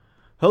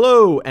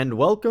Hello and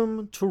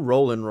welcome to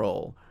Roll and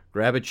Roll.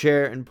 Grab a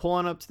chair and pull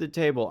on up to the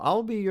table.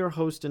 I'll be your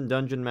host and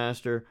dungeon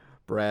master,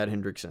 Brad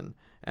Hendrickson.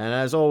 And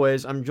as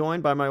always, I'm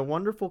joined by my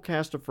wonderful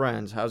cast of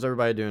friends. How's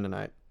everybody doing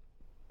tonight?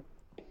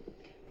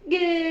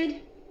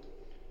 Good.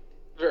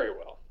 Very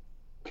well.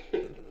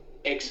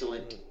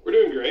 Excellent. We're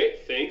doing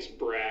great. Thanks,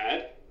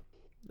 Brad.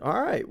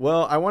 All right.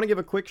 Well, I want to give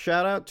a quick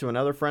shout out to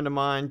another friend of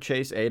mine,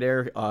 Chase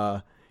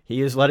Adair.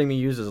 He is letting me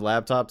use his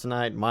laptop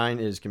tonight. Mine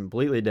is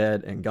completely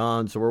dead and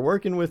gone. So we're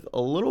working with a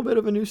little bit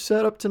of a new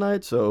setup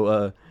tonight.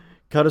 So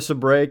cut us a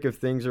break if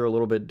things are a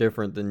little bit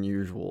different than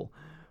usual.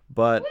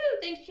 But Woo,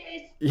 thanks,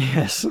 Chase.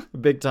 yes,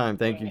 big time.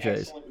 Thank you,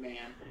 Chase. Excellent man.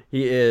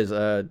 He is.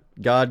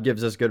 God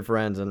gives us good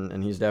friends,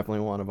 and he's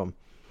definitely one of them.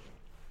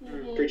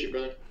 Preach it,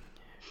 brother.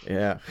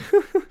 Yeah.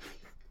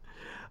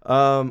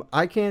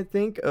 I can't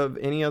think of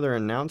any other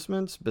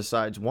announcements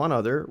besides one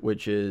other,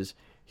 which is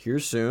here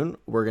soon.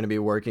 We're going to be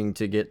working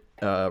to get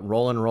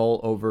Roll and Roll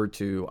over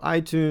to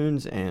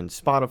iTunes and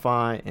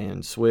Spotify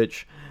and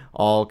Switch,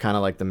 all kind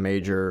of like the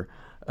major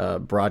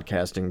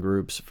broadcasting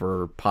groups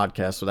for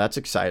podcasts. So that's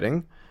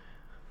exciting.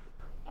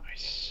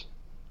 Nice.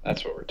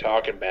 That's what we're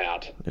talking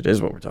about. It is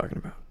what we're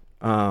talking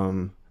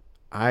about.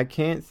 I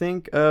can't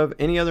think of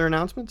any other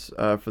announcements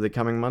for the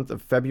coming month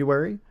of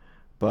February,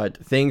 but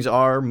things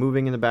are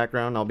moving in the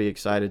background. I'll be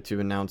excited to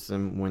announce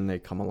them when they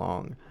come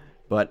along.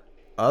 But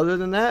other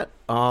than that,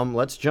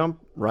 let's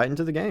jump right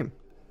into the game.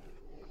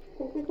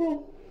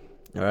 All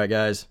right,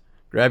 guys,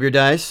 grab your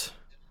dice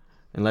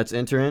and let's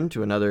enter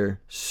into another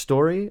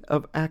story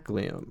of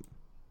Aclium.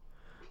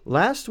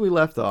 Last we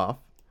left off,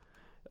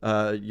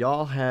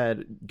 y'all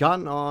had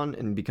gotten on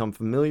and become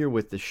familiar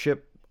with the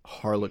ship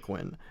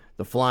Harlequin,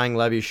 the flying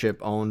levy ship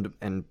owned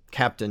and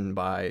captained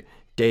by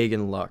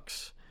Dagon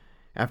Lux.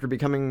 After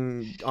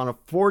becoming on a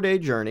 4-day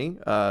journey,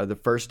 the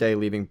first day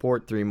leaving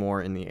port, 3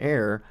 more in the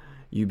air,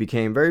 you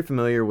became very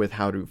familiar with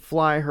how to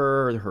fly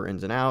her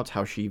ins and outs,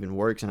 how she even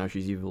works, and how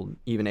she's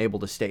even able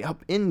to stay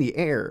up in the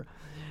air.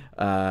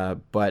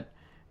 But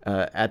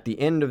at the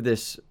end of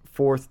this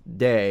 4th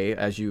day,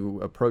 as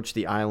you approach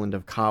the island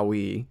of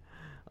Kawi,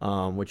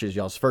 which is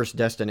y'all's first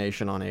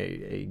destination on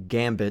a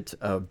gambit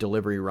of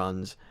delivery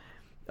runs,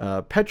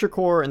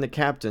 Petrichor and the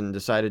captain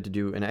decided to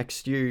do an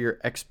exterior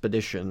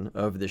expedition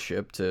of the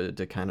ship to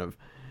kind of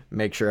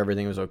make sure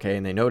everything was okay,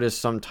 and they noticed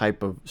some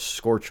type of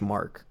scorch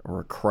mark or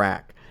a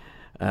crack.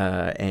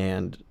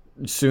 And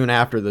soon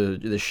after,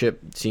 the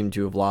ship seemed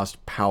to have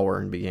lost power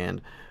and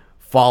began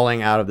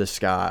falling out of the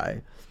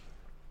sky.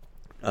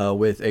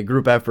 With a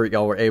group effort,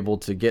 y'all were able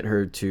to get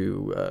her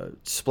to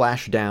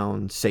splash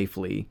down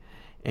safely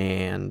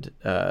and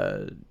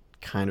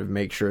kind of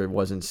make sure it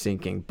wasn't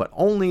sinking, but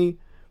only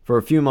for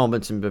a few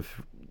moments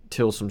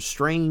until some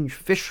strange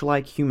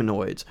fish-like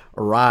humanoids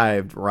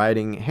arrived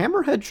riding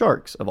hammerhead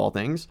sharks, of all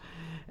things.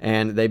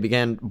 And they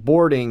began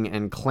boarding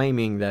and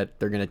claiming that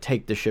they're going to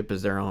take the ship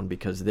as their own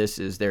because this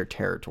is their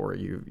territory.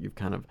 You've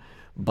kind of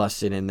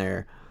busted in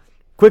there,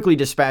 quickly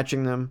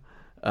dispatching them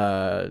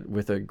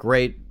with a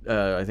great,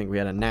 I think we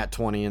had a nat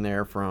 20 in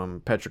there from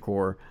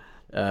Petrichor.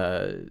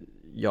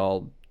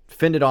 Y'all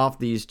fended off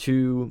these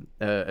 2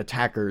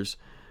 attackers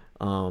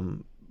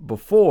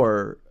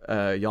before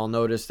y'all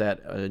noticed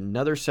that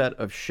another set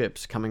of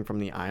ships coming from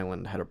the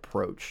island had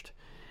approached,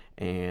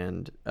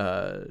 and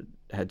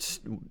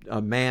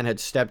a man had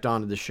stepped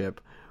onto the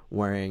ship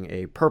wearing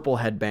a purple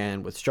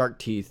headband with shark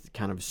teeth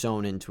kind of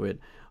sewn into it,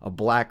 a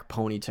black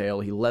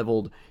ponytail. He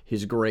leveled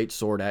his great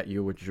sword at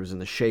you, which was in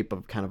the shape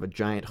of kind of a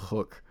giant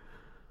hook.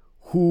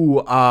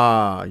 Who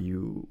are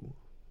you?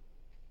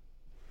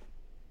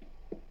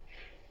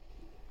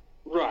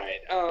 Right.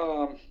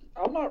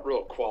 I'm not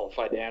real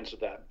qualified to answer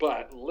that,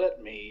 but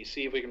let me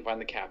see if we can find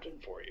the captain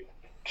for you.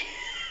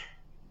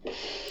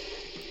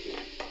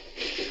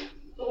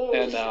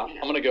 And I'm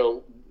going to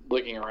go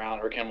looking around,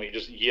 or can we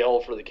just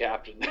yell for the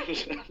captain?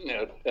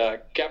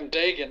 Captain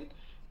Dagon.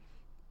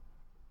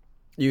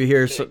 You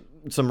hear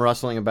some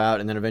rustling about,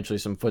 and then eventually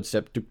some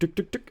footsteps, tuk, tuk,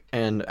 tuk, tuk,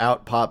 and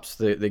out pops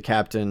the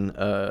captain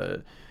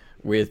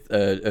with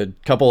a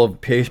couple of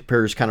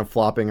papers kind of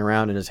flopping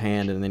around in his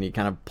hand, and then he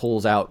kind of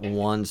pulls out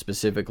one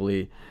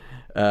specifically.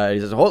 He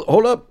says,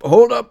 hold up,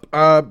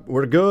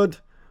 we're good.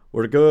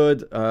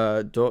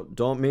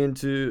 Don't mean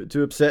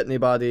to upset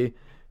anybody.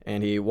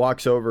 And he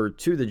walks over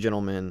to the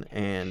gentleman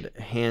and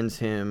hands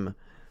him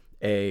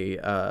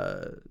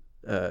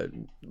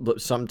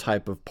some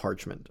type of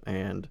parchment.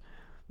 And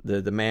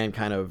the man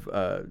kind of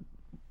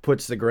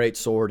puts the great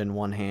sword in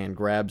one hand,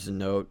 grabs a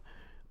note,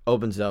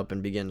 opens it up,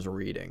 and begins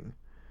reading.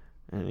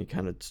 And he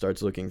kind of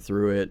starts looking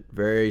through it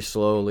very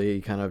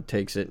slowly, kind of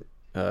takes it,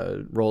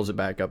 rolls it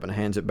back up, and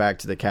hands it back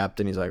to the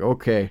captain. He's like,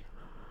 okay,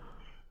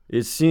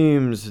 it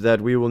seems that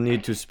we will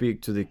need to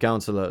speak to the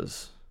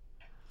counselors.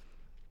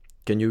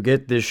 Can you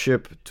get this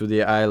ship to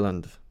the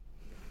island?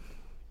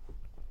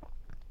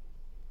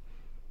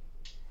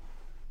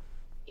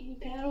 Any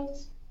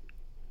paddles?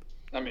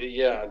 I mean,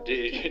 yeah. Do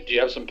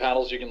you have some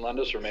paddles you can lend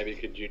us, or maybe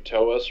could you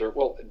tow us? Or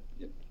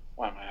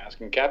why am I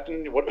asking,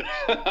 Captain? What?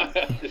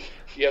 Do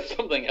you have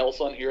something else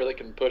on here that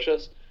can push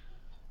us?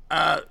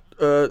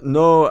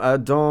 No, I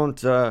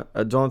don't.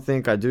 I don't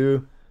think I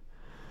do.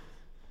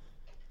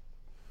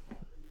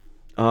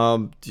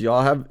 Do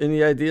y'all have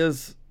any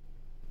ideas?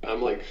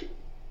 I'm like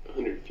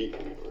 100 feet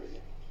from you already.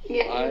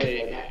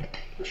 Yeah.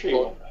 I'm sure you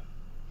Well, want that.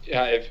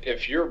 yeah,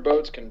 if your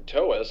boats can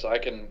tow us, I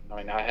can. I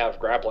mean, I have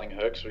grappling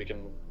hooks. We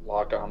can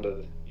lock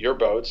onto your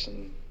boats,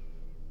 and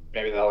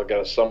maybe that'll get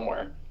us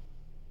somewhere.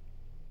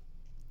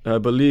 I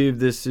believe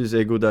this is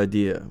a good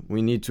idea.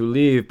 We need to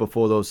leave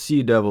before those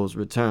sea devils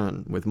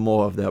return with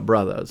more of their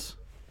brothers.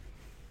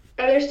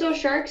 Are there still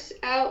sharks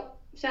out?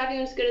 Safi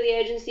wants to go to the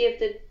edge and see if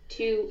the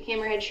two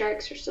hammerhead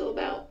sharks are still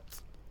about.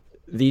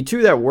 The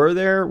two that were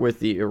there with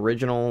the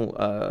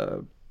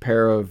original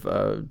pair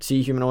of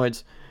sea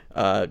humanoids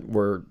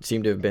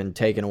seemed to have been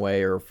taken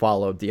away or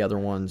followed the other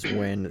ones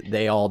when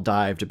they all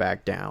dived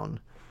back down.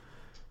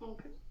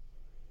 Okay.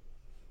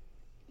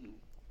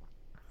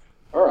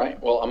 All right.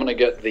 Well, I'm gonna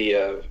get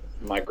the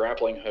my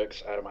grappling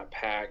hooks out of my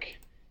pack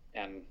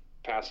and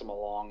pass them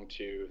along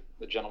to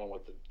the gentleman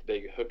with the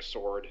big hook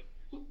sword.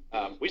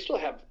 We still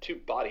have two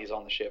bodies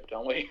on the ship,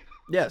 don't we?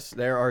 Yes,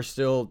 there are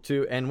still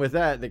two, and with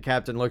that, the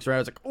captain looks around.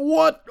 And is like,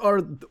 "What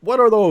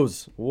are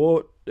those?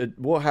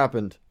 What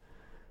happened?"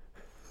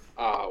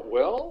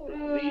 Well,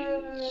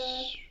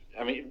 these.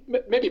 I mean,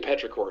 maybe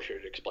Petrichor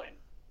should explain.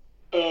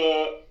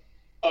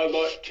 I'd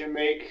like to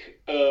make,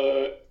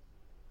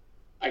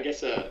 I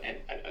guess,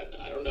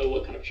 I don't know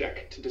what kind of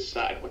check to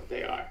decide what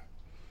they are.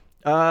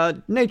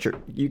 Nature.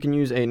 You can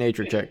use a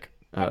nature check.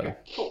 Okay,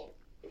 cool.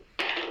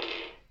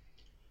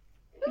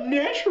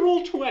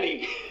 Natural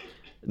 20.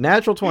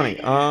 Natural 20.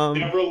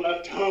 Never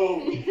left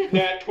home.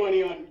 Nat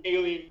 20 on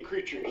alien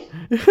creatures.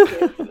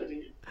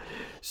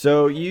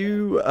 So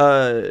you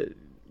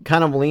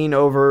kind of lean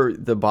over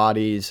the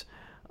bodies.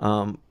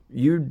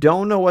 You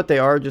don't know what they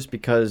are just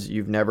because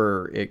you've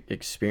never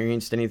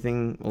experienced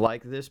anything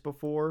like this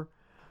before,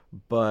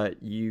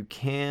 but you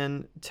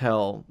can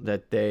tell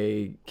that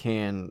they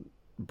can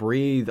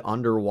breathe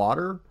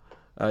underwater.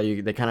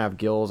 They kind of have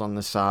gills on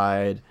the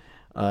side.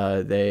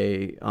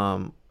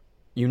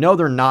 You know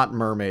they're not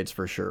mermaids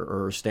for sure,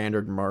 or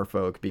standard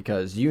merfolk,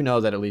 because you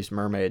know that at least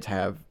mermaids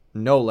have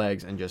no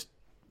legs and just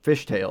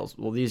fish tails.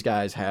 Well, these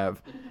guys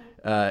have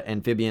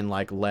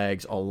amphibian-like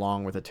legs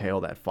along with a tail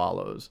that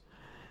follows.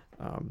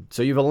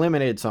 So you've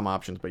eliminated some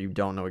options, but you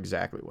don't know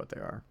exactly what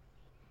they are.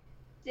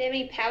 Do they have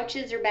any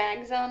pouches or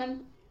bags on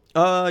them?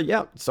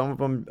 Yeah, some of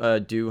them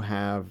do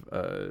have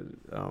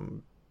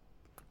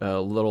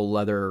little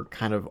leather,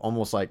 kind of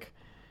almost like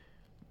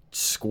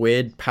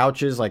squid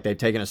pouches, like they've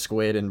taken a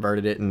squid,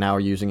 inverted it, and now are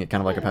using it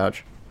kind of like a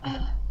pouch.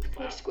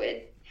 Poor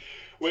squid.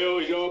 Well,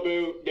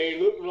 Zabu,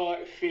 they look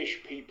like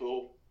fish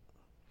people.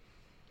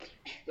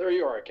 There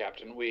you are,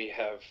 Captain. We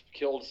have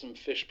killed some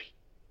fish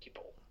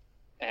people,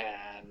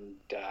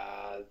 and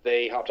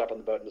they hopped up on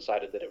the boat and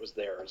decided that it was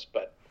theirs,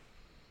 but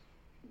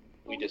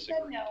we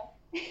disagreed. No.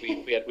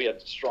 we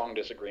had strong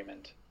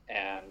disagreement,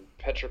 and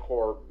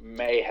Petrichor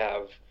may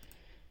have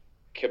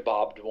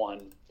kebabbed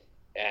one,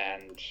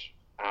 and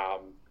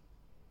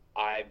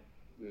I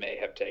may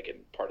have taken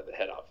part of the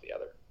head off the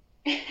other.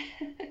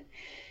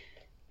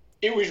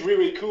 It was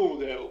really cool,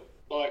 though,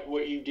 like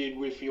what you did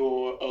with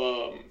your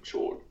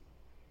sword.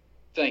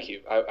 Thank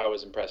you. I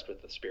was impressed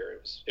with the spear.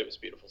 It was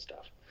beautiful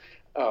stuff.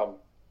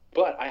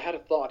 But I had a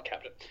thought,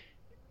 Captain.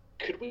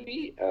 Could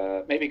we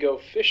maybe go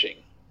fishing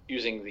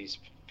using these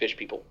fish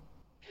people?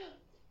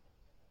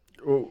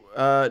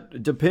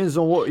 Depends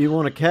on what you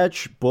want to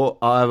catch, but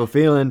I have a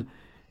feeling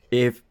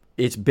if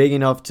it's big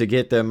enough to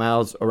get their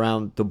mouths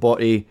around the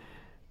body,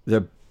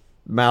 the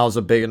mouths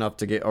are big enough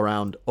to get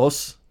around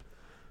us.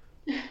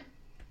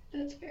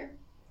 That's fair.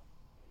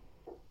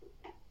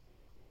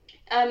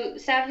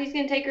 Safi's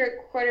gonna take her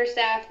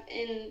quarterstaff,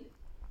 and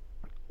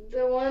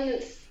the one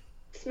that's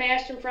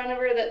smashed in front of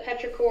her that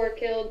Petrichor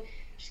killed,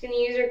 she's gonna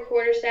use her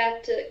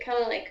quarterstaff to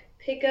kind of like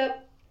pick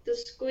up the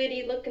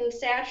squiddy looking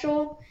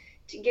satchel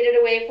to get it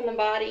away from the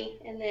body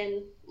and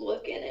then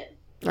look in it.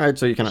 All right,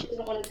 so you kind She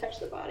doesn't want to touch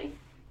the body.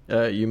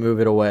 you move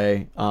it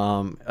away.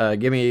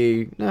 Give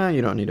me. No,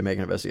 you don't need to make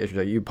an investigation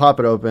check. You pop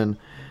it open.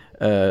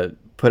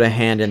 Put a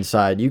hand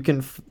inside. You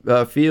can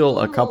feel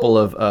a couple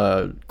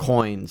of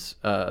coins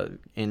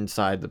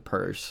inside the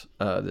purse.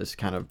 This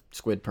kind of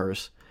squid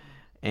purse,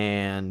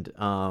 and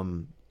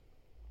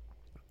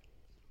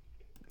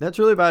that's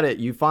really about it.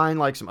 You find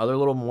like some other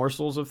little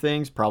morsels of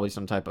things, probably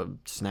some type of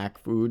snack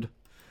food,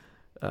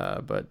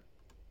 but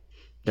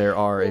there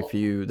are a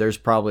few. There's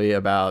probably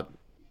about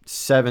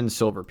 7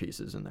 silver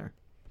pieces in there.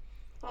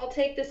 I'll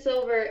take the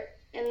silver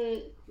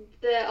and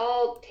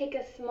I'll take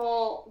a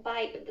small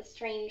bite of the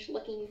strange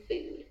looking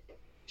food.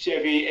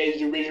 Sevi, as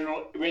the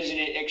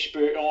resident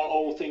expert on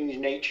all things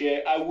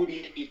nature, I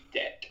wouldn't eat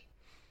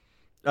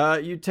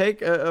that. You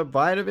take a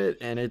bite of it,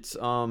 and it's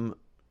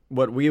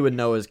what we would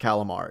know as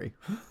calamari,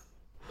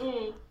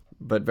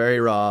 but very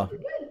raw.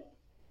 Good.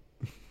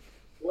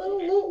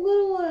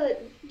 Little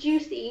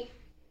juicy.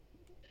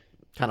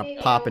 Kind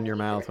of pop in your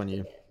mouth when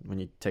you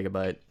take a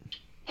bite.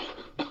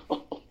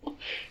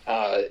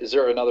 Is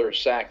there another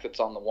sack that's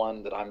on the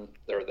one that I'm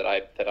there that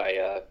I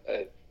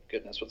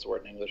goodness, what's the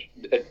word in English?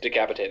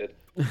 Decapitated.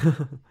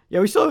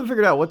 Yeah, we still haven't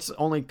figured out what's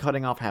only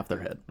cutting off half their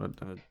head.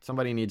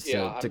 Somebody needs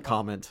Yeah, to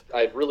comment.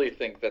 I really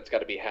think that's got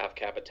to be half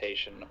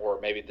capitation, or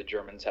maybe the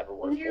Germans have a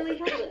word for Nearly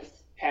it.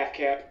 headless. Half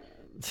cap.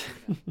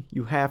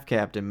 You half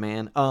capped him,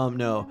 man. No.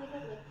 Nearly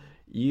headless.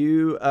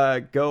 You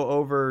go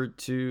over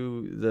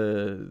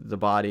to the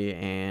body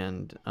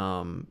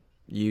and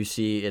you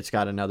see it's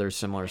got another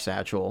similar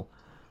satchel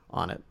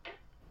on it.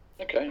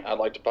 Okay, I'd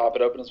like to pop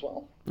it open as well.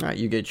 All right,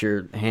 you get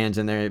your hands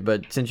in there,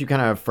 but since you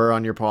kind of have fur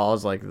on your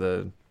paws, like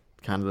the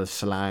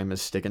slime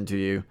is sticking to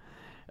you.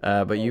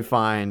 But you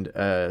find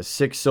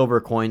 6 silver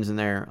coins in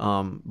there.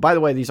 By the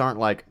way, these aren't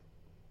like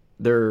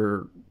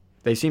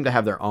they seem to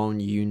have their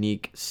own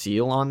unique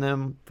seal on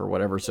them for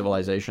whatever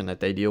civilization that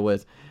they deal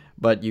with,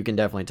 but you can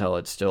definitely tell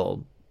it's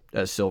still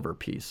a silver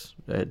piece.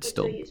 It's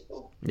still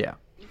useful. Yeah.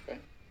 Okay.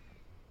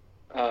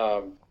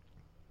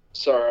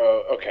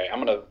 So okay, I'm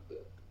gonna.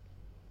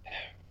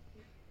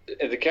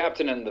 The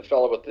captain and the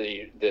fellow with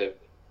the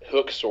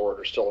hook sword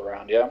are still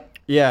around, yeah?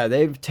 Yeah,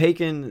 they've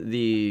taken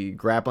the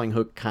grappling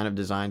hook kind of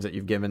designs that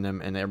you've given them,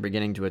 and they're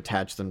beginning to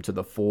attach them to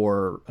the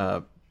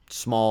 4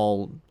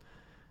 small.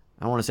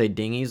 I don't want to say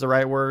dinghy is the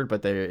right word,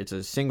 but it's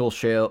a single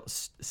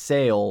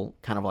sail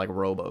kind of like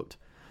rowboat.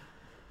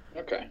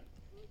 Okay.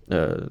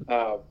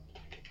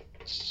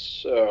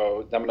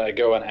 So I'm gonna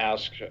go and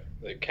ask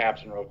the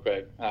captain real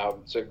quick.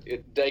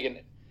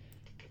 Dagan,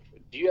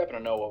 do you happen to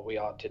know what we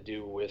ought to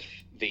do with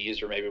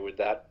these, or maybe would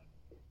that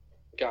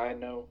guy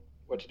know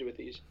what to do with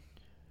these?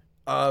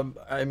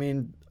 I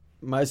mean,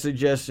 my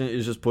suggestion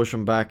is just push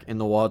them back in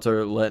the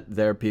water, let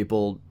their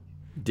people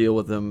deal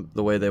with them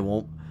the way they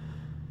want.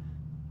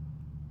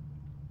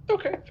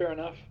 Okay, fair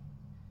enough.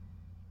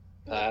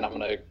 And I'm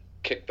gonna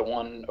kick the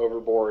one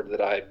overboard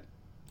that I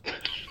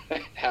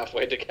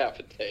halfway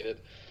decapitated.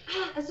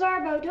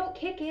 Zarbo, don't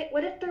kick it.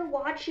 What if they're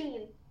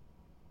watching?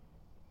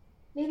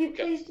 Maybe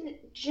place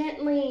it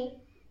gently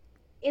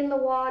in the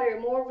water,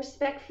 more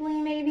respectfully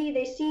maybe.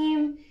 They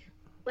seem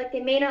like they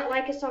may not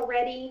like us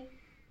already.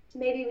 So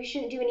maybe we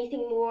shouldn't do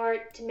anything more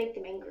to make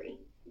them angry.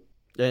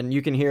 And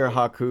you can hear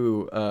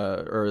Haku,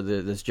 or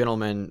this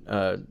gentleman,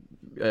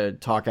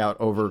 talk out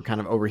over, kind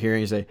of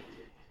overhearing, say,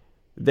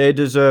 "They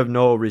deserve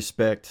no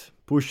respect.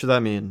 Push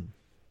them in.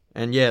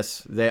 And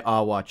yes, they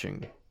are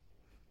watching."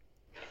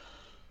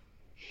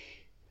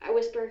 I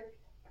whisper,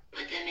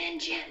 "Put them in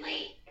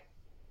gently."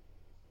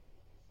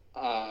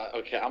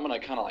 Okay, I'm gonna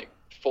kind of like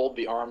fold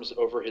the arms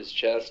over his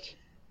chest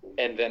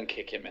and then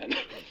kick him in.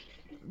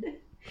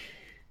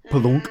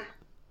 Palunk.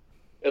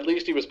 At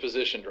least he was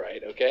positioned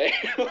right, okay?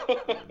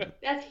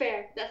 That's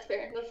fair. That's a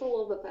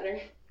little bit better.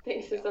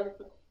 Thanks, Zarbo.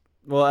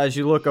 Well, as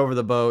you look over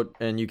the boat,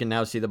 and you can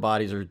now see the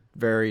bodies are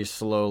very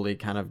slowly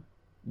kind of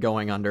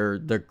going under,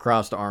 the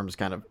crossed arms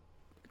kind of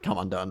come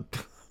undone.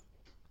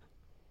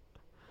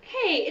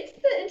 Hey, it's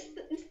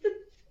the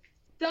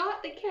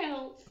dot that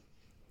counts.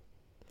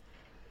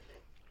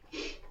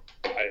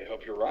 I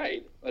hope you're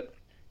right. But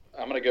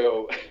I'm gonna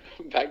go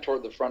back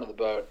toward the front of the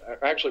boat.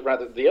 Actually,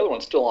 rather, the other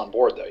one's still on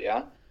board, though.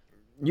 Yeah.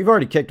 You've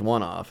already kicked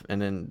one off,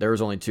 and then there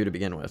was only 2 to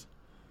begin with.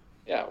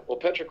 Yeah. Well,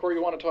 Petrichor,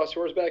 you want to toss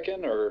yours back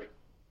in, or?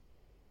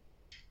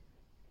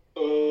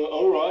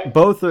 All right.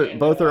 Both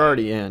are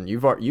already in.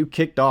 You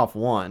kicked off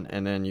one,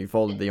 and then you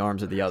folded the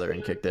arms of the other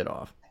and kicked it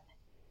off.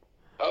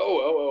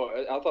 Oh!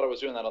 I thought I was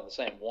doing that on the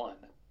same one.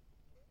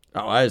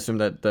 Oh, I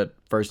assumed that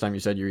first time you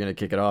said you were gonna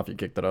kick it off, you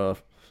kicked it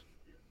off.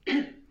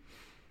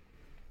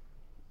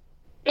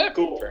 Yeah,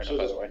 Cool. Fair So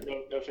enough, by the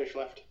way. no fish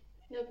left.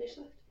 No fish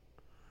left.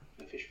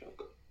 No fish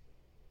folk.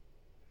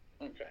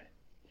 Okay.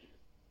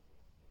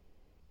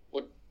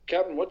 Well,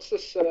 Captain, what's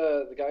this?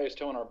 The guy who's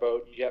towing our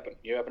boat. You happen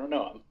to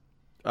know him?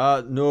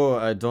 No,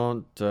 I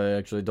don't. I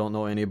actually don't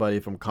know anybody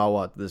from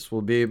Kawat. This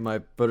will be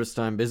my first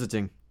time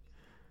visiting.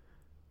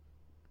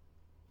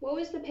 What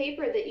was the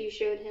paper that you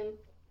showed him?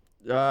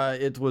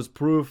 It was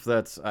proof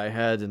that I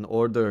had an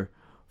order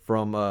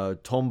from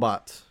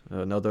Tombat,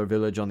 another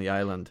village on the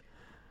island.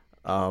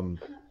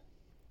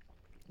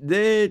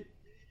 The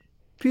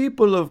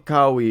people of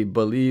Kawi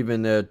believe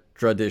in their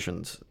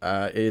traditions.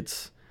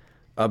 It's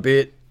a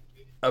bit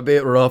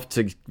rough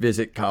to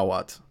visit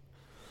Kawat.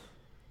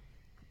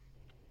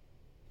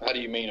 How do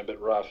you mean a bit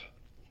rough?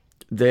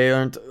 They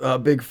aren't a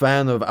big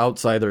fan of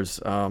outsiders.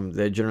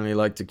 They generally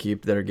like to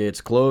keep their gates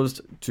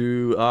closed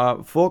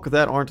to folk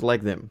that aren't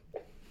like them.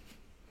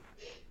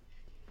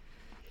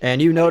 And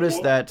you notice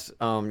that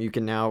you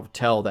can now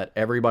tell that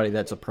everybody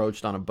that's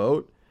approached on a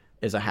boat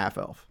is a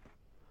half-elf.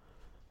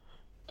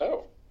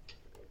 Oh.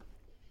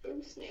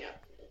 Oh,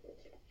 snap.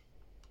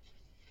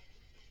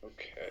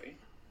 Okay.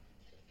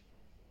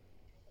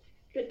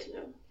 Good to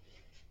know.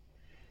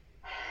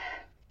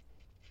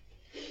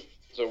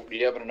 So, do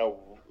you happen to know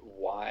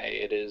why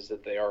it is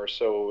that they are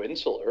so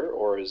insular,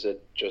 or is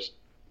it just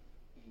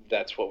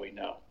that's what we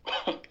know?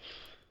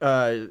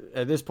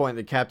 At this point,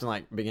 the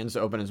captain begins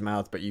to open his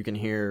mouth, but you can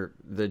hear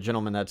the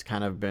gentleman that's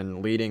kind of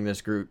been leading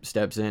this group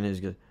steps in.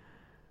 Is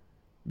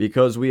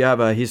because we have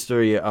a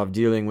history of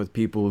dealing with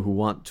people who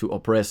want to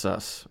oppress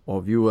us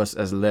or view us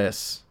as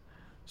less.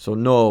 So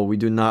no, we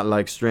do not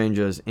like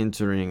strangers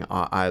entering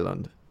our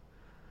island.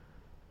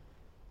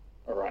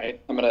 All right.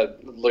 I'm gonna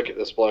look at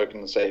this bloke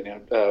and say,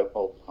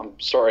 well, I'm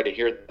sorry to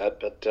hear that,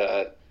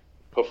 but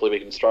hopefully we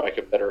can strike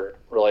a better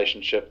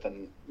relationship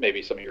than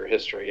maybe some of your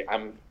history.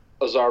 I'm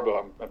Azarbo.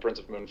 I'm a Prince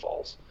of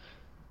Moonfalls,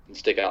 and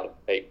stick out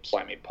a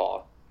slimy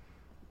paw.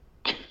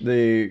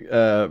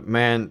 The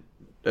man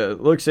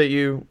looks at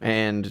you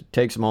and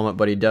takes a moment,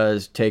 but he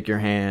does take your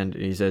hand.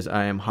 And he says,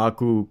 "I am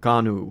Haku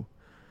Kanu,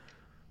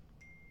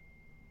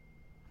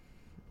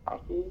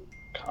 Aku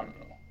Kanu.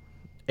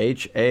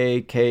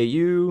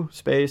 Haku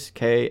space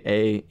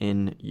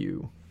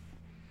Kanu."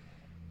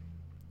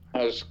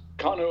 Is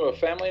Kanu a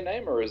family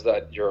name, or is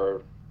that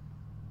your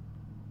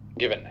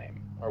given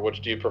name, or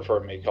which do you prefer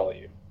me call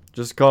you?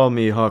 Just call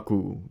me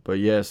Haku, but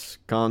yes,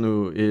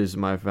 Kanu is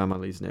my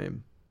family's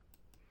name.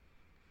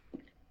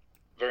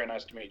 Very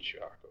nice to meet you,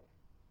 Aku.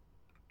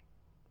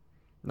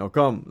 Now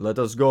come, let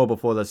us go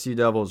before the sea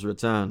devils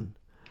return.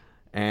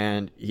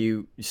 And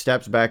he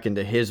steps back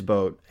into his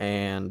boat,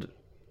 and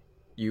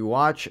you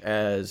watch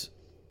as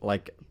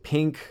like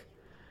pink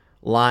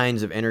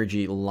lines of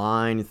energy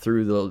line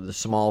through the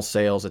small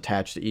sails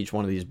attached to each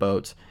one of these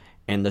boats,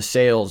 and the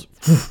sails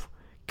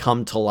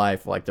come to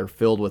life like they're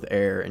filled with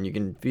air, and you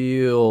can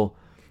feel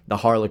the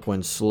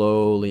Harlequin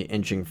slowly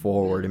inching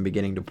forward and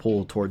beginning to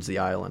pull towards the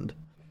island.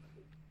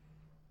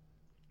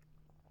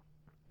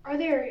 Are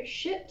there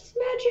ships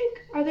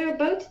magic? Are there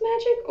boats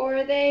magic? Or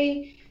are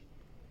they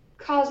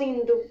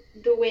causing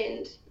the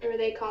wind? Or are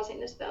they causing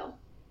the spell?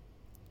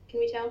 Can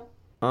we tell?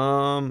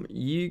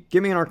 You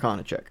give me an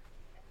Arcana check.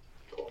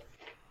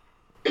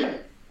 Where's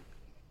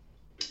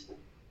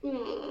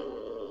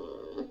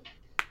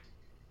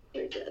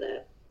that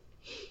at?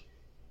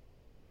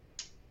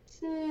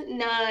 It's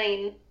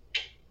 9.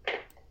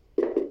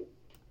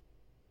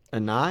 A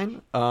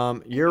 9?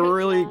 You're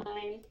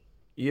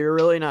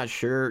really not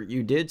sure.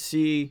 You did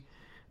see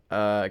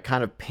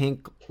kind of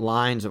pink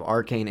lines of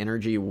arcane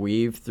energy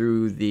weave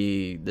through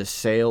the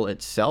sail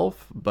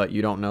itself, but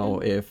you don't know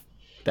if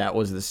that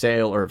was the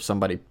sail or if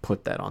somebody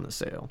put that on the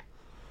sail.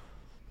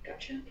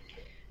 Gotcha.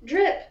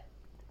 Drip,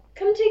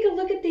 come take a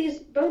look at these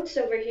boats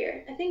over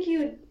here. I think you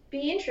would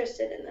be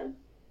interested in them.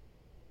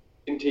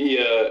 And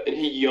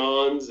he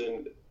yawns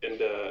and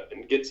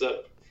gets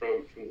up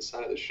from the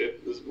side of the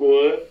ship.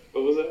 What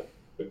was that?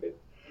 Okay.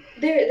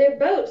 They're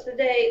boats that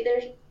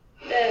they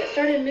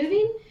started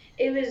moving.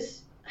 It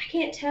was, I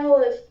can't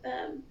tell if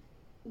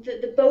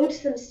the boats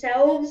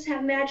themselves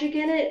have magic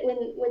in it.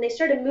 When they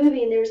started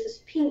moving, there was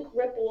this pink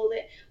ripple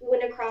that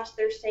went across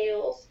their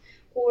sails,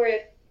 or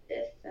if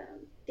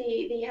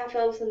the half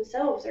elves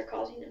themselves are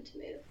causing them to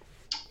move.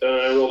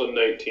 I rolled a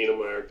 19 on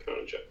my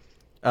Arcana check.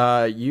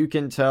 You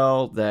can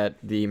tell that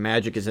the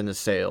magic is in the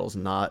sails,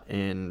 not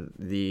in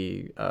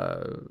the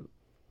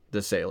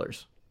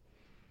sailors.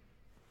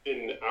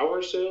 In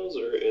our sails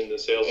or in the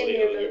sails of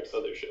the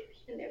other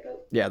ships? In their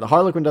boat. Yeah, the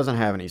Harlequin doesn't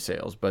have any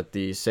sails, but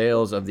the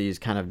sails of these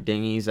kind of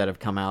dinghies that have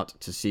come out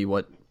to see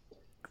what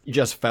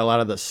just fell out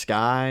of the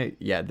sky,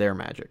 yeah, they're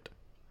magicked.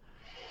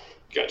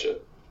 Gotcha.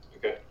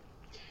 Okay.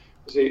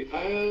 See,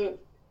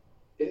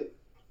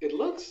 it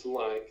looks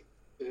like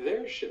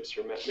their ships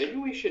are magic. Maybe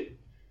we should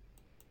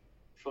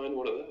find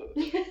one of those.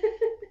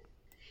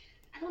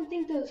 I don't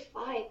think those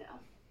fly though.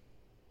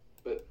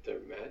 But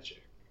they're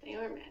magic. They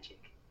are magic.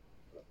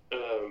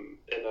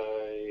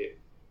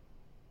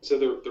 So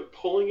they're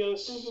pulling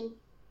us,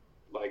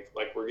 like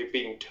we're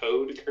being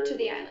towed currently? To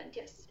the island,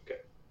 yes.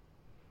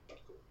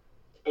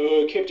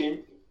 Okay.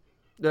 Captain.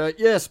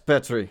 Yes,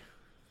 Petri.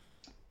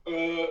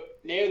 Now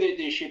that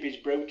the ship is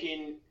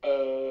broken,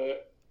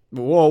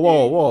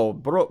 Whoa.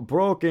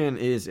 Broken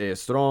is a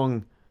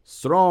strong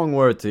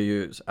word to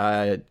use.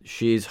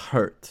 She's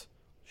hurt.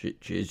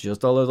 She's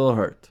just a little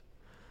hurt.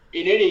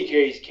 In any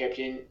case,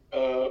 Captain,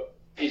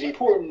 it's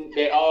important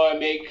that I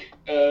make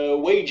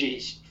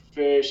wages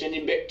for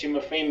sending back to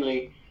my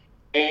family,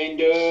 and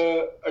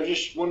I'm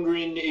just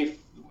wondering if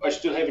I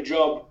still have a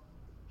job.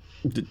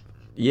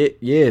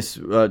 Yes,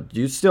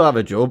 you still have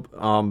a job.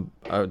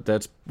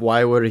 That's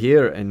why we're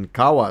here in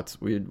Kawat.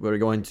 We're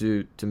going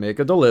to make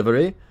a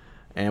delivery,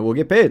 and we'll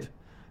get paid,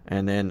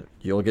 and then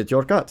you'll get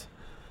your cut.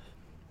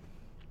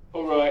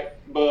 All right,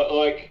 but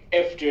like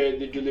after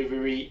the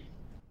delivery,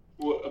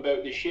 what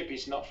about the ship?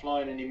 It's not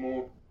flying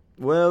anymore.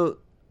 Well,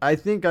 I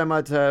think I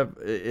might have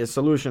a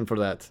solution for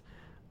that.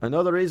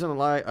 Another reason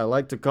why I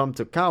like to come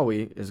to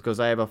Kawi is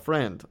because I have a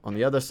friend on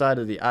the other side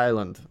of the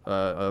island,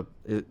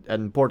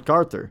 in Port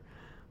Carter.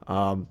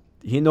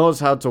 He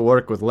knows how to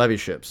work with levy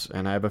ships,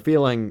 and I have a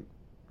feeling,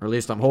 or at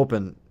least I'm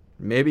hoping,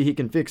 maybe he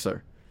can fix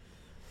her.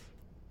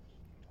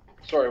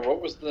 Sorry, what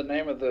was the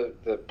name of the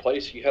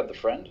place you had the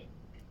friend?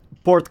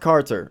 Port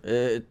Carter.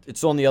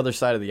 It's on the other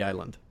side of the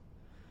island.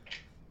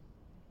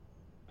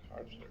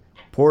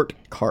 Port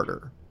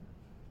Carter.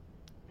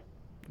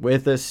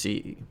 With a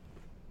C.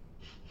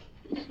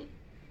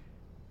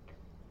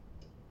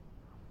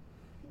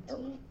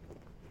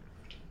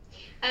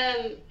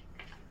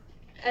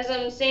 As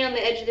I'm standing on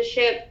the edge of the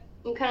ship,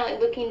 I'm kind of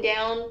like looking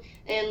down,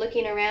 and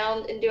looking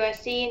around. And do I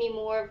see any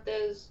more of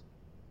those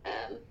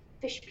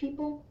fish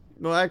people?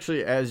 Well,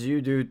 actually, as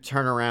you do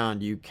turn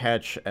around, you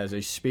catch as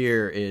a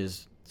spear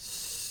is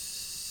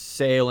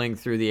sailing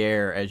through the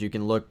air as you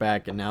can look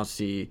back and now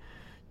see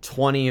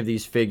 20 of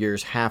these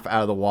figures half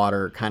out of the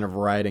water kind of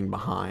riding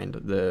behind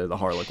the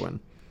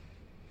Harlequin.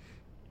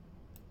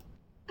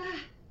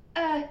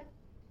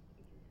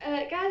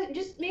 Guys,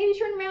 just maybe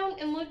turn around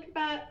and look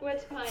back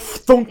what's behind us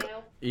Thunk! right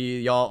now.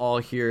 Y'all all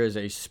hear as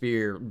a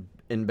spear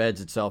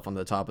embeds itself on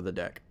the top of the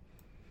deck.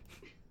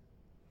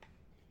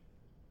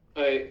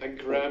 I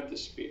grab the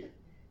spear.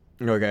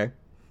 Okay.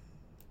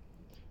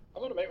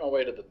 I'm going to make my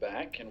way to the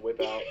back and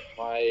whip out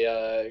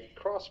my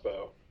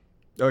crossbow.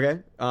 Okay.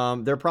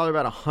 They're probably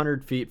about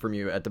 100 feet from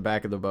you at the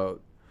back of the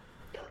boat.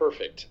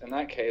 Perfect. In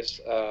that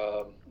case,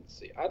 let's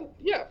see.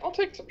 I'll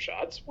take some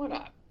shots. Why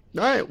not?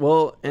 All right.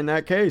 Well, in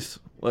that case,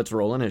 let's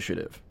roll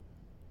initiative.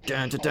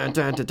 Dun, dun, dun,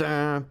 dun, dun,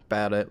 dun.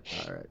 About it.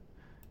 All right.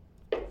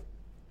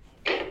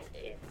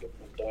 Okay, get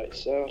my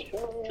dice out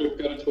here. Troop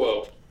got a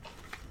 12.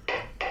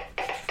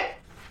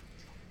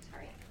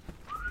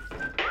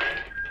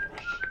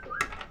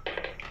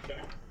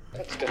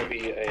 That's going to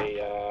be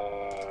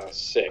a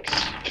 6.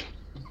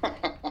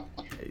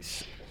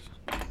 Ace.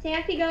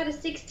 Sappy got a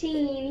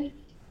 16.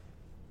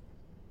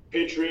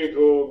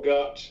 Patriarchal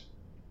got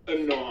a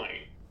 9.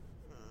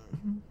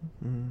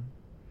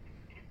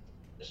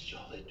 A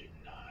solid 9.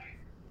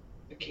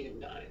 The king of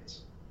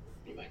nines,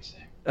 you might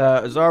say.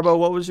 Zarbo,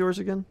 what was yours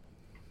again?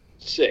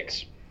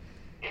 6.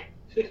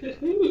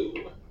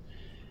 You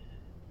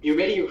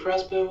ready your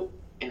crossbow,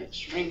 and the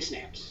string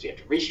snaps, so you have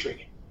to restring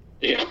it.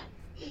 Yeah.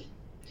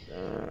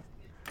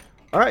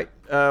 All right.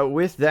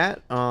 With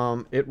that,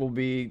 it will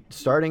be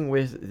starting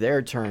with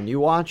their turn. You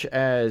watch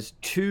as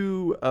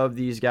 2 of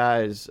these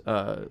guys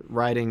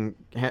riding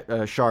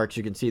sharks.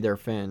 You can see their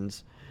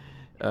fins.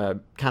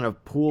 Kind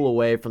of pull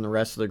away from the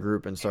rest of the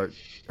group and start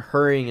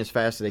hurrying as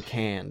fast as they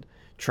can,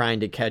 trying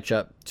to catch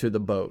up to the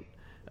boat.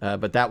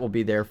 But that will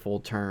be their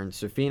full turn.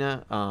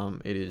 Safina,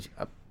 it is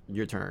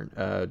your turn.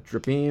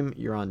 Drapim,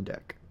 you're on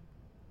deck.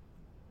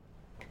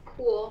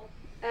 Cool.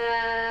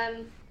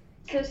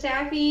 So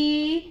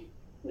Sappy,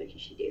 what can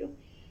she do?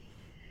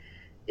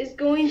 Is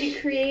going to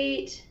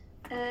create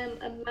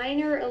a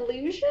minor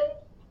illusion.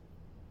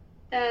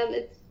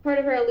 It's part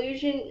of her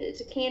illusion. It's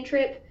a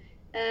cantrip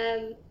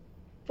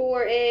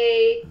for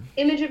a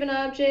image of an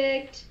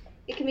object.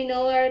 It can be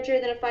no larger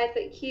than a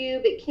 5-foot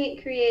cube. It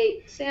can't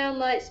create sound,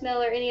 light,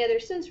 smell, or any other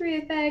sensory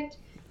effect.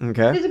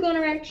 Okay. Physical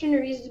interaction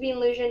refuses to be an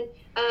illusion.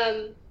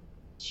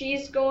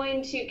 She's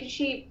going to. Can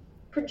she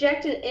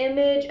project an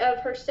image of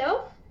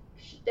herself?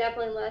 She's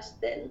definitely less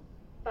than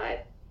 5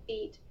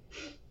 feet,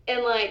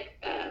 and like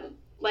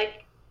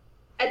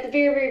at the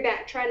very very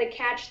back, trying to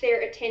catch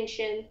their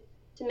attention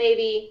to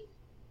maybe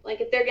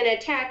like if they're gonna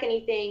attack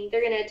anything,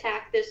 they're gonna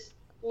attack this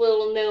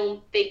little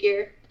gnome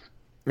figure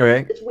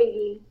Okay. that's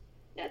waving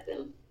at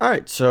them. All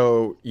right.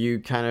 So you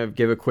kind of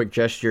give a quick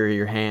gesture of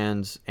your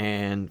hands,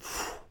 and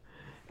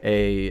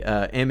a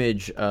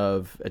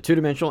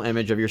 2-dimensional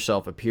image of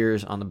yourself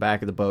appears on the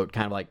back of the boat,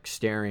 kind of like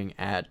staring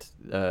at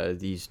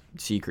these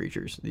sea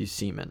creatures, these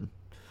seamen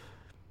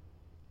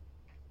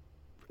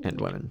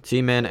and women.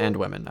 Seamen and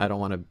women. I don't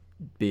want to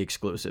be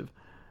exclusive.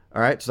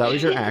 All right, so that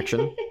was your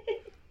action.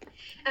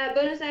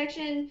 Bonus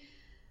action,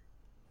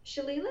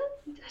 Shalila?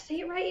 Did I say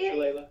it right yet?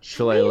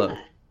 Shalala.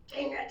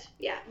 Dang it.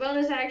 Yeah,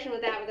 bonus action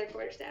with that with her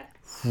quarterstaff.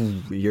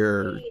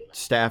 Your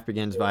staff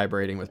begins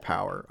vibrating with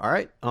power. All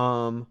right.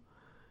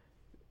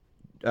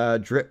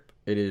 Drip,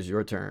 it is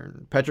your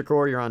turn.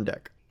 Petrichor, you're on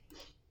deck.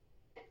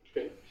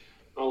 Okay.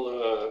 I'll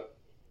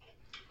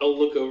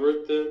look over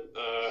at them,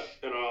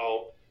 and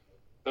I'll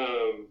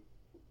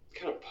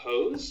kind of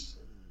pose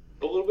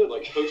a little bit,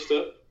 like post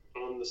up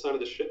on the side of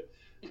the ship.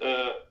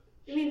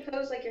 You mean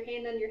pose like your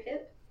hand on your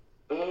hip?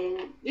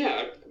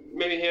 Yeah,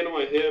 maybe hand on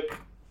my hip,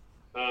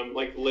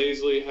 like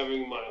lazily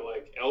having my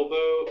like elbow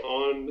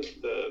on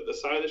the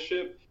side of the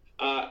ship,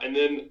 and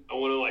then I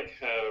want to like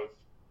have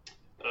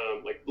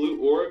like blue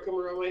aura come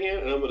around my hand,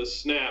 and I'm gonna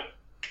snap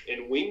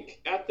and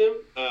wink at them,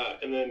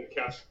 and then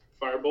cast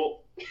firebolt.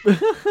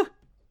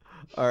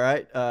 All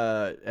right.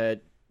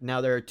 Now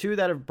there are 2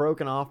 that have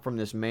broken off from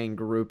this main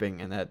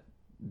grouping, and that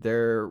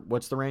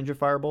what's the range of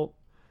firebolt?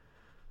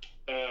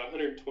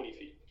 120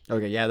 feet.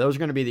 Okay, yeah, those are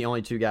going to be the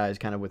only 2 guys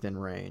kind of within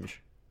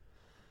range.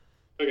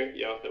 Okay,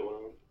 yeah, I'll hit one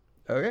of them.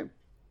 Okay.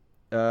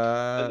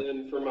 And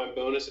then for my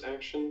bonus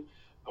action,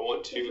 I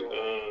want to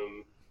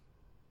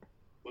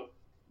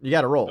You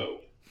got to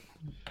roll.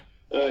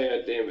 Oh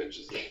yeah, damage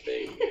is the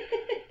thing.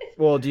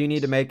 Well, do you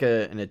need to make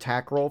an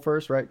attack roll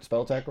first, right?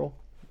 Spell attack roll?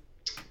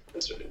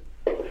 That's right.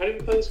 How did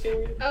we play this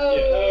game again?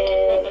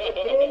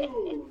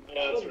 Oh.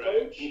 That's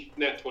right.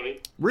 Nat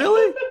 20.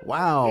 Really?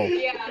 Wow.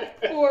 Yeah,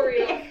 for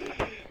real.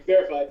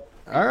 Verified.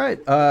 All right.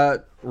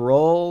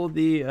 Roll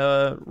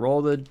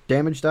the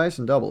damage dice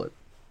and double it.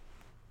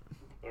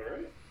 All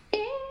right. Yeah.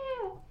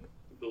 I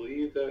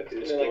believe that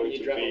is Like when going you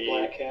to drop a be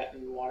black cat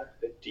in the water.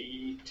 a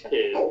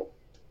D10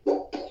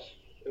 of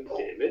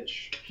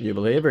damage. You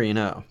believe or you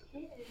know?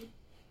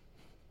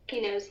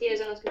 He knows. He has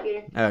it on his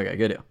computer. Okay,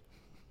 good deal.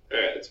 All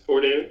right, it's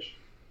 4 damage.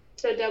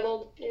 So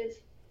doubled is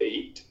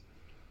 8.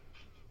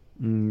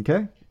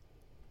 Okay.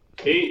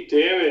 8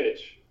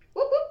 damage.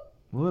 whoop whoop.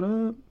 What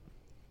up?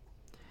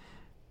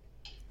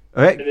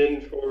 Okay.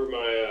 And then for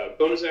my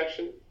bonus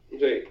action, I'm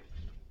saying,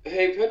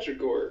 hey,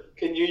 Petrigore,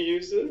 can you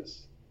use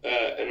this?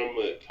 And I'm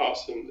going to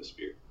toss him the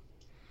spear.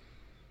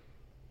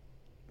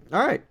 All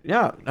right.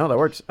 Yeah. No, that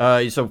works.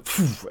 So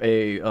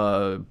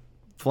a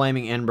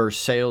flaming ember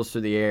sails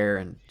through the air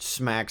and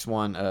smacks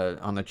one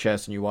on the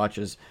chest, and you watch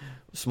as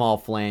small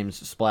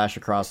flames splash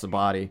across the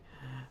body.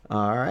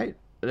 All right.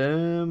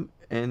 And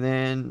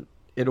then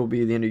it'll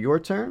be the end of your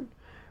turn.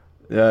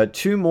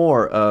 2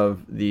 more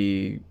of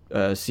the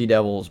Sea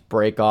Devils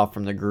break off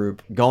from the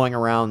group, going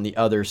around the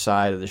other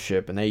side of the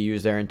ship, and they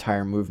use their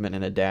entire movement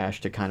in a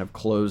dash to kind of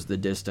close the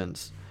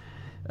distance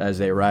as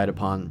they ride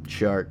upon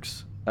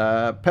sharks.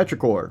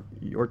 Petrichor,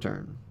 your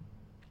turn.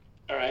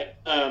 All right.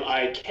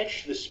 I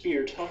catch the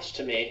spear tossed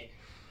to me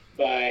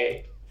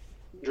by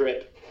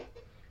Drip,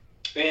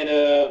 and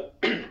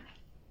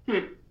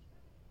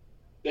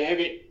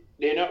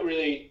they're not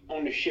really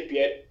on the ship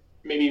yet.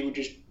 Maybe we'll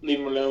just leave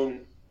them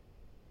alone.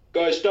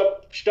 Guys,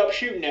 stop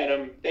shooting at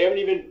them. They haven't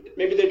even.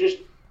 Maybe they're just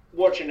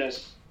watching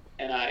us.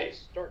 And I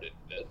Started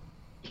it.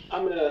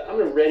 I'm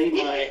gonna ready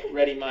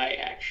my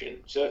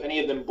action. So if any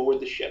of them board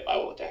the ship, I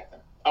will attack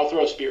them. I'll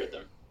throw a spear at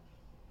them.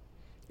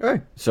 All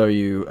right. So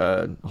you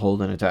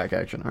hold an attack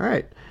action. All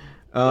right.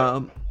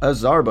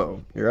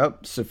 Azarbo, you're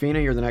up.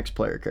 Safina, you're the next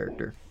player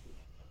character.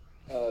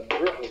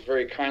 Drip was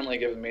very kindly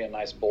giving me a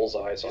nice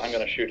bullseye, so I'm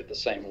going to shoot at the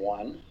same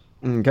one.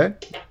 Okay.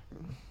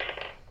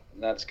 And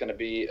that's going to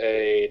be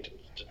a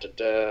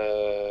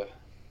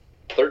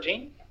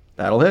 13.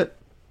 That'll hit.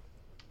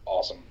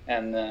 Awesome.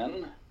 And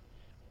then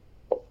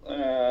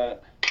 7,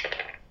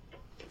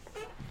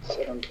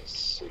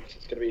 6.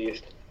 It's going to be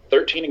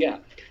 13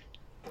 again.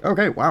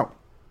 Okay. Wow.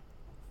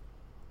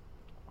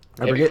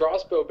 Heavy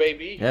crossbow,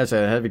 baby. Yeah, it's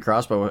a heavy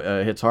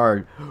crossbow. Hits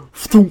hard.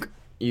 Thunk.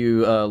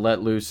 You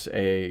let loose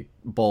a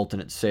bolt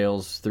and it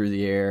sails through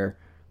the air.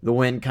 The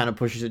wind kind of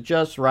pushes it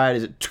just right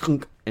as it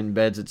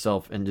embeds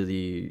itself into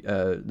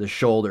the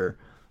shoulder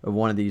of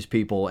one of these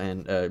people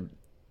and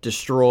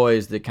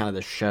destroys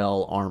the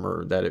shell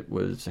armor that it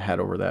had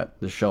over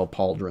the shell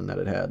pauldron that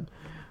it had.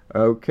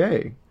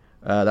 Okay,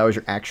 that was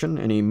your action.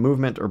 Any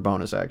movement or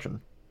bonus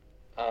action?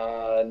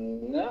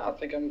 No, I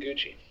think I'm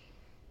Gucci.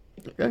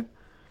 Okay.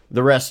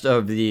 The rest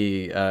of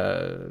the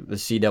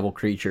sea devil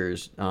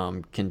creatures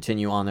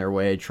continue on their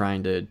way,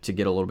 trying to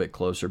get a little bit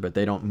closer, but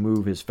they don't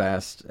move as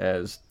fast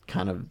as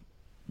kind of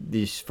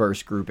these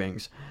first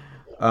groupings.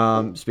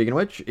 Speaking of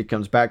which, it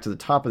comes back to the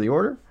top of the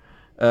order,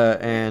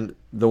 and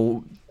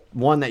the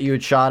one that you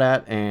had shot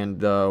at and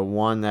the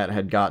one that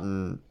had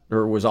gotten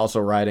or was also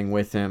riding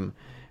with him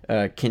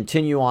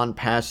continue on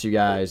past you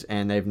guys,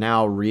 and they've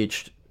now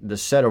reached the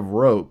set of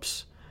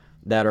ropes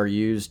that are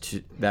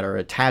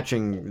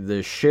attaching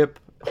the ship,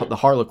 the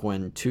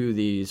Harlequin, to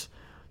these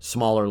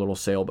smaller little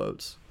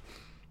sailboats,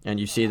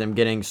 and you see them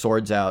getting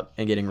swords out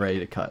and getting ready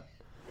to cut.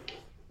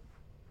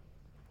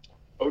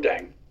 Oh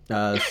dang!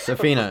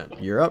 Safina,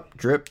 you're up.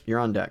 Drip, you're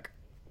on deck.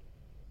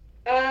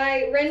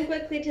 I run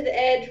quickly to the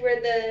edge where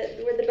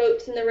the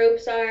boats and the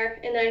ropes are,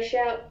 and I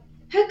shout,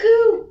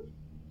 "Haku!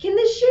 Can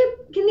these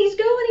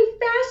go any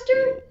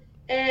faster?"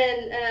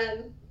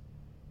 And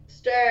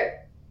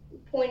start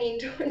pointing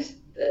towards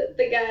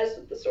the guys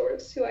with the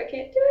swords who I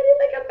can't do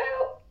anything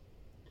about.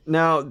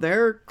 Now,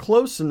 they're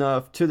close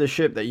enough to the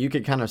ship that you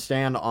could kind of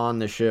stand on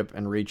the ship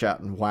and reach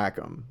out and whack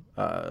them.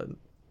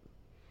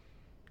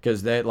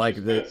 Because they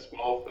It's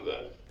small for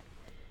that.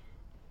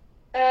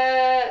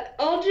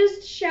 I'll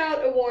just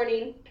shout a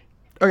warning.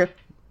 Okay.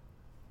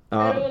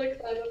 I don't want to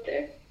climb up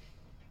there.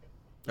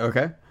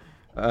 Okay.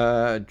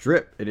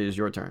 Drip, it is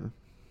your turn.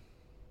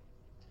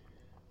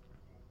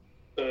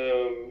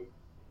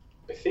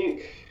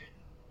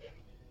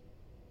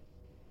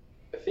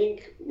 I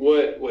think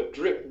what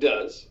Drip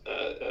does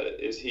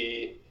is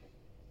he.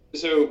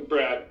 So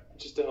Brad,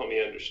 just to help me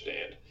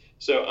understand.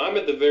 So I'm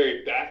at the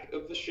very back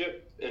of the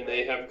ship, and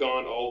they have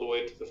gone all the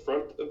way to the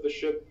front of the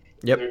ship.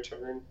 Yep. In their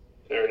turn.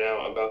 They're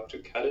now about to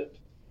cut it.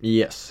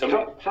 Yes.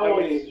 How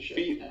many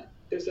feet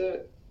is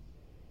that?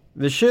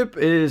 The ship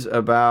is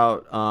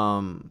about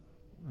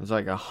it's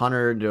like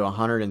 100 to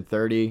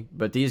 130,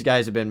 but these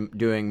guys have been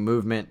doing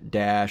movement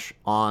dash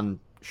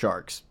on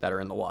sharks that are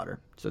in the water,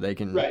 so they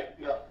can. Right.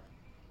 No.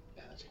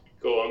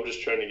 Cool. I'm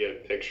just trying to get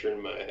a picture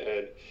in my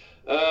head.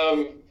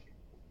 I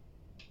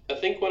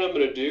think what I'm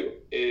gonna do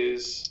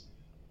is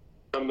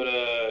I'm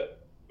gonna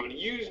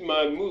use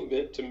my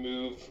movement to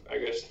move, I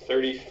guess,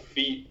 30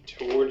 feet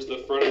towards the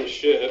front of the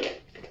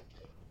ship,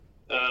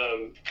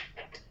 and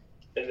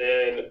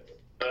then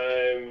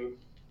I'm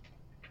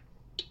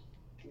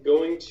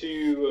going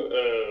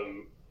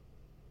to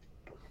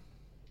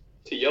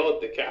yell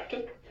at the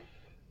captain,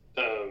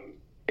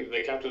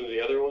 the captain of the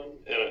other one,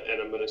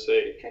 and I'm going to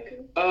say,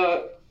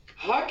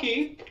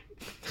 Hockey,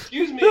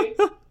 excuse me,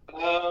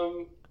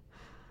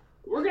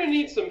 we're going to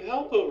need some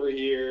help over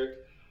here,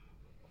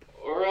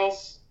 or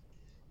else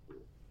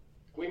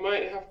we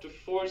might have to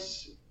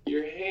force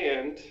your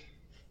hand.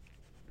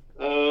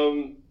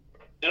 And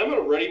I'm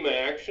gonna ready my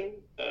action.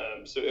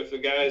 So if the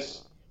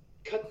guys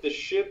cut the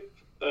ship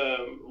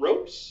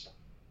ropes,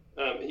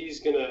 he's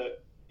gonna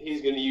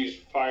use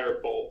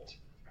firebolt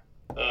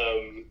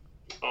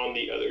on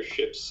the other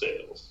ship's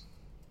sails.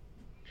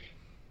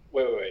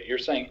 Wait. You're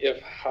saying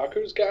if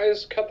Haku's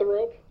guys cut the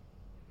rope?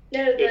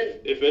 No,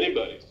 If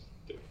anybody's.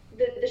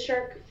 the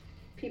shark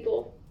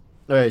people.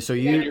 Okay, so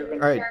Yeah, you the all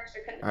right. sharks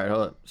are cutting All right,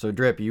 hold up. So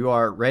Drip, you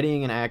are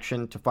readying an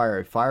action to fire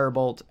a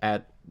firebolt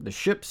at the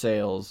ship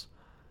sails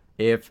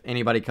if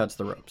anybody cuts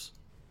the ropes.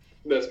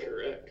 That's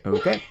correct.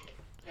 Okay.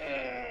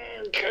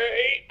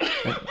 Okay.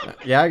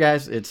 Yeah,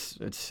 guys, it's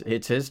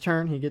his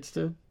turn. He gets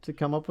to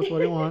come up with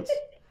what he wants.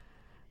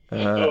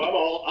 I'm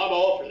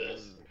all for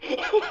this.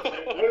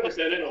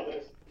 100% in on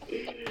this.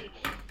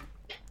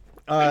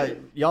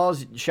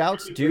 Y'all's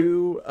shouts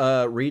do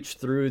reach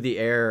through the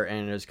air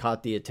and has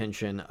caught the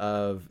attention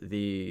of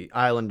the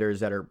islanders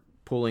that are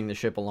pulling the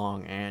ship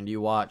along, and you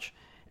watch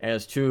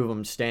as two of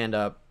them stand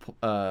up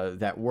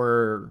that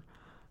were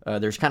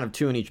there's kind of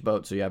two in each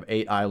boat, so you have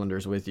 8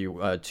 islanders with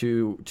you.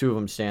 Two of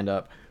them stand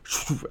up,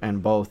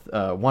 and both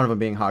one of them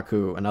being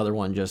Haku, another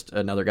one just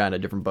another guy in a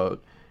different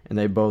boat, and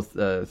they both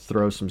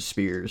throw some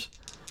spears.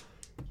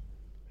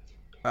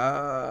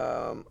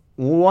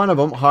 One of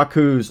them,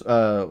 Haku's,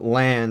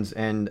 lands,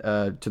 and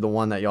to the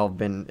one that y'all have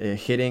been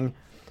hitting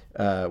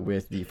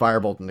with the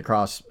firebolt and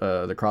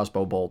the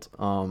crossbow bolt.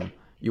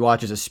 You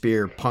watch as a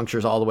spear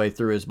punctures all the way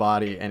through his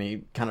body, and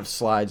he kind of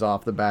slides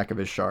off the back of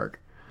his shark.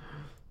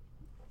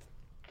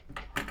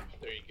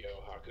 There you go,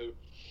 Haku.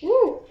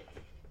 Woo!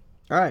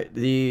 All right,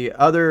 the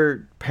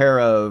other pair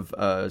of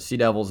sea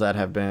devils that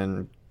have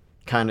been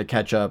kind of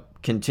catch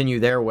up continue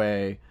their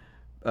way.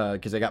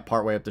 Because they got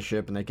part way up the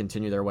ship, and they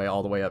continue their way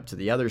all the way up to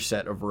the other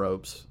set of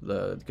ropes,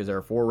 because there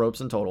are 4 ropes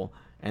in total,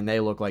 and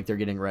they look like they're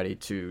getting ready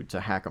to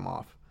hack them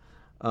off.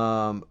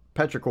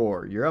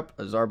 Petrichor, you're up.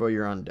 Zarbo,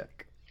 you're on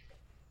deck.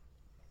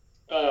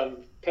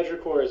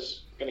 Petrichor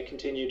is going to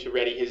continue to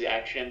ready his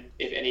action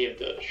if any of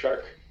the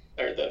shark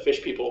or the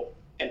fish people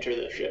enter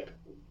the ship.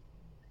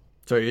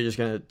 So you're just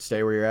going to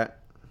stay where you're at?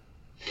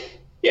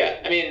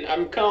 Yeah, I mean,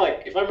 I'm kind of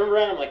like, if I remember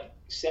right, I'm like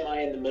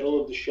semi in the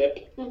middle of the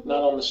ship,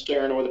 not on the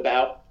stern or the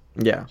bow.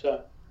 Yeah. So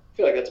I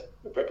feel like that's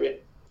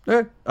appropriate.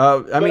 Okay.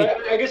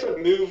 I guess I've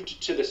moved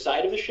to the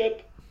side of the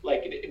ship,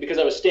 like because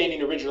I was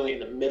standing originally in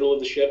the middle of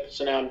the ship,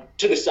 so now I'm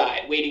to the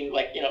side, waiting,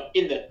 like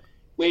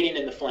waiting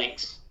in the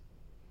flanks.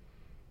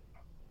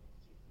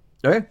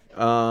 Okay.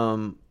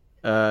 Then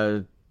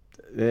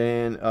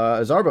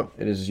Zarbo,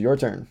 it is your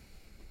turn.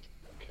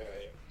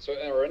 Okay. So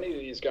are any of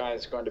these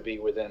guys going to be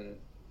within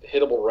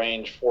hittable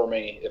range for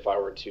me if I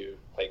were to,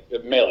 like,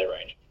 melee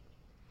range?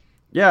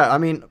 Yeah, I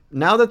mean,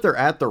 now that they're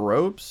at the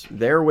ropes,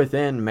 they're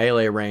within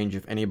melee range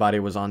if anybody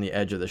was on the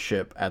edge of the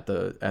ship at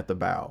the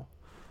bow.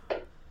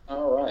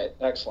 All right,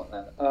 excellent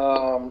then.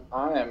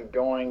 I am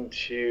going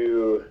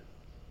to...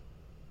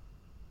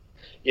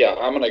 Yeah,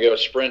 I'm going to go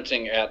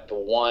sprinting at the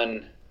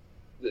one...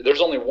 There's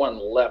only one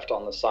left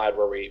on the side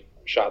where we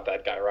shot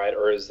that guy, right?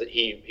 Or is that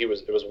it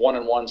was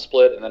 1-1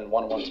 split and then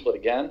 1-1 split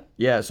again?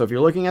 Yeah, so if you're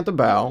looking at the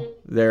bow,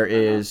 there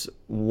is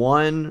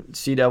 1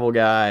 sea devil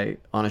guy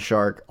on a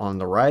shark on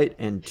the right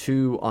and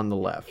 2 on the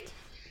left.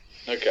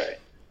 Okay.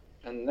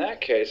 In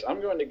that case,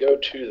 I'm going to go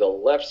to the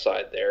left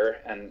side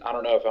there, and I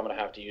don't know if I'm going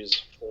to have to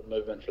use full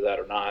movement for that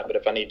or not, but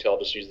if I need to, I'll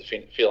just use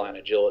the feline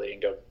agility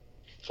and go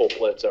full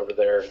blitz over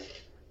there.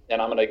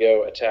 And I'm going to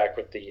go attack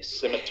with the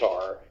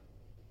scimitar.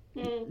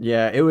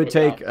 Yeah, it would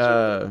take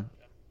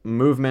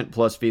movement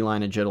plus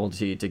feline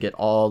agility to get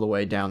all the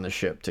way down the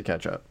ship to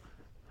catch up.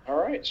 All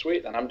right,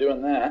 sweet. Then I'm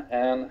doing that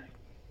and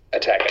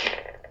attacking.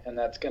 And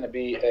that's going to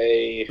be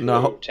a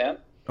 10.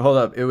 Hold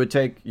up. It would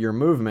take your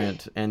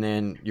movement and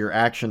then your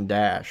action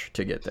dash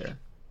to get there.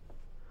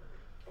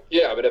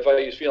 Yeah, but if I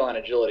use feline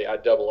agility, I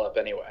double up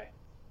anyway.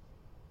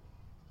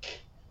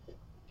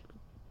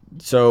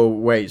 So,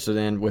 wait. So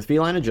then with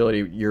feline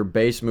agility, your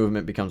base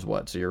movement becomes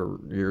what? So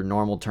your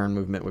normal turn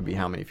movement would be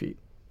how many feet?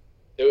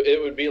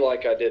 It would be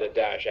like I did a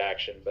dash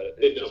action, but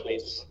it just doubles,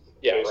 means...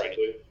 Yeah,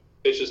 basically. Right.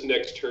 It's just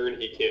next turn,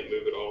 he can't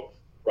move at all.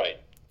 Right.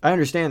 I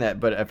understand that,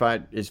 but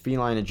is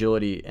feline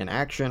agility an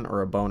action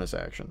or a bonus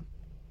action?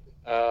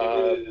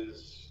 It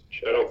is.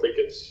 I don't think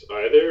it's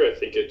either. I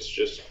think it's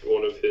just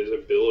one of his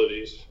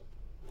abilities.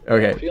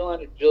 Okay.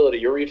 Feline agility,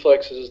 your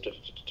reflexes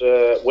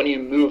when you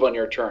move on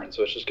your turn,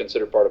 so it's just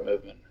considered part of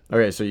movement.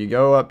 Okay, so you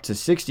go up to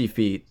 60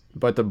 feet,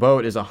 but the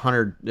boat is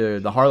 100.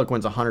 The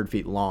Harlequin's 100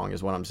 feet long,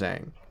 is what I'm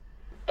saying.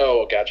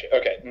 Oh, gotcha.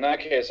 Okay, in that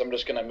case, I'm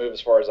just going to move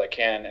as far as I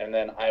can, and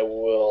then I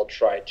will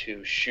try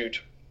to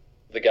shoot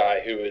the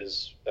guy who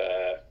is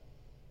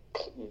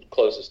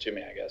closest to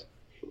me, I guess.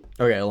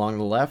 Okay, along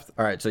the left.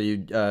 All right, so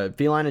you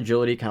feline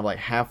agility, kind of like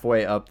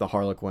halfway up the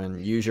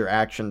Harlequin. Use your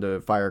action to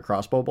fire a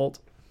crossbow bolt.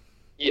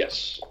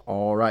 Yes.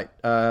 All right,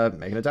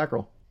 make an attack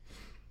roll.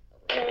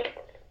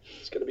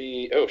 It's going to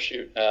be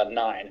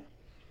 9.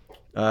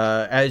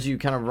 As you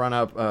kind of run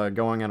up,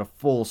 going at a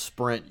full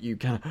sprint, you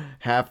kind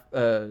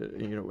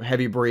of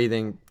heavy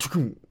breathing,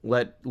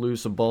 let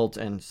loose a bolt,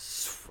 and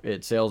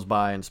it sails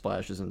by and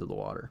splashes into the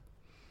water.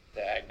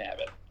 Dag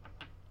nabbit.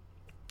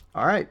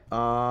 All right.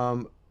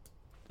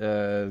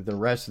 The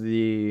rest of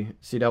the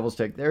Sea Devils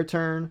take their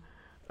turn.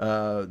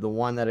 The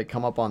one that had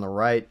come up on the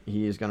right,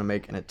 he is going to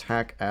make an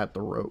attack at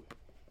the rope.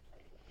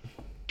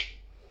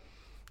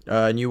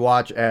 And you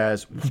watch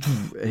as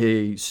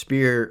a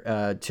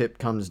spear tip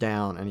comes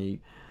down, and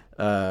he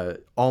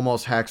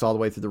almost hacks all the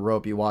way through the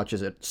rope. You watch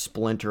as it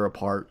splinter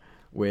apart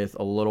with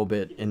a little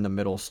bit in the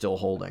middle still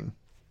holding.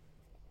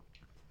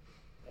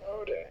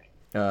 Oh, dang.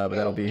 But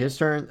that'll be his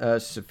turn.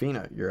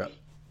 Safina, you're up.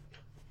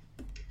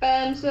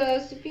 So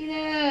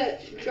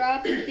Safina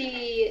drops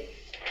the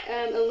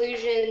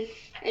illusion,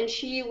 and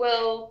she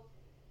will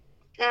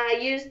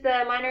use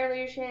the minor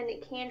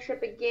illusion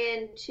cantrip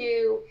again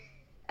to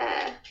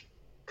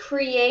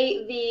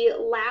create the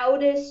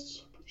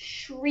loudest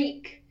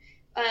shriek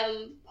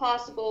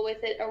possible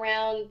with it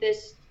around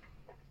this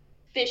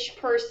fish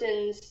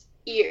person's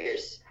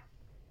ears.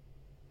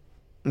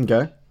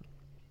 Okay.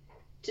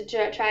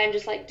 To try and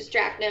just like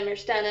distract him or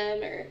stun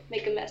him or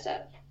make him mess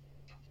up.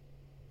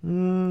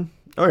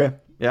 Okay.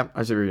 Yeah,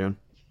 I see what you're doing.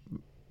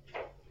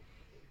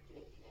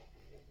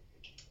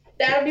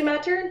 That'll be my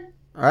turn.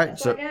 All right.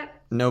 That's all So I got.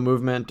 no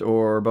movement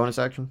or bonus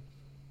action.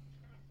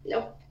 No.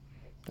 All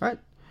right.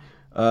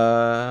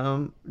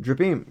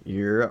 Dripim,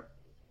 you're up.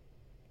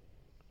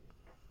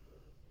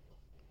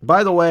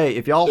 By the way,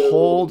 if y'all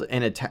hold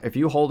an attack, if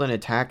you hold an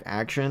attack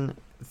action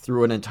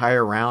through an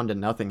entire round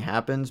and nothing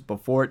happens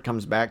before it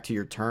comes back to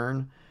your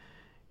turn,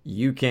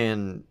 you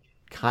can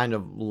kind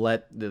of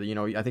let the,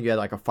 I think you had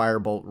like a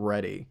firebolt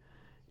ready.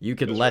 You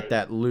could let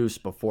that loose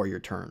before your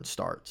turn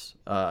starts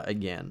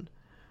again.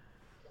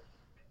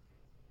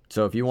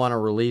 So if you want to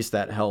release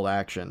that held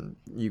action,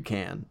 you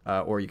can,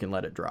 or you can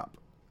let it drop.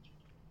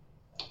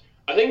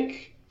 I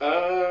think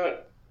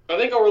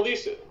I'll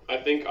release it. I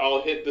think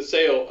I'll hit the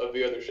sail of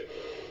the other ship.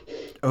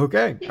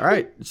 Okay. All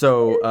right.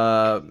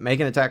 So make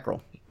an attack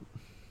roll.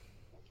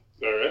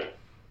 All right.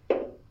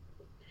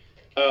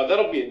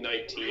 That'll be a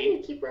Why do 19.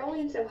 you keep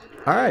rolling so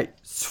high? All right.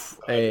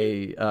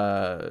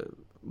 A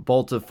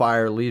bolt of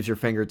fire leaves your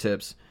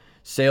fingertips,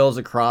 sails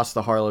across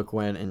the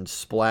Harlequin, and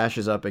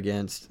splashes up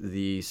against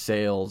the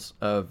sails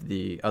of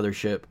the other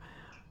ship.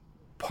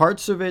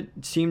 Parts of it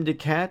seem to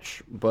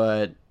catch,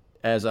 but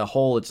as a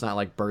whole, it's not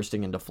like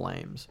bursting into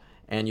flames.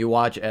 And you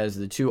watch as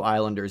the two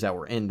islanders that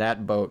were in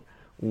that boat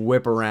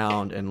whip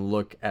around and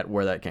look at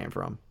where that came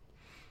from.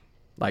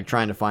 Like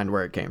trying to find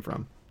where it came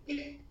from.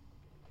 Okay.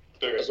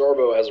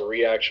 Zorbo, as a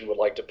reaction, would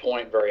like to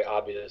point very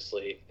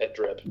obviously at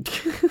Drip.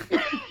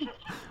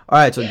 All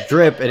right, so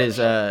Drip, it is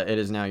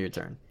now your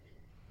turn.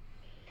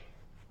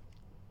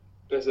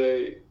 I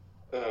say,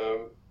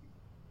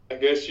 I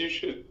guess you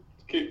should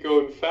keep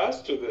going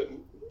faster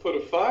than put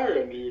a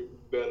fire under your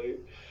belly.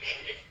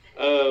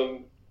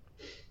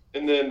 And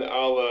then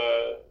I'll.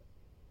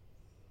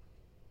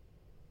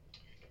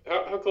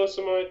 How close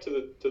am I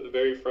to the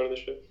very front of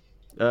the ship?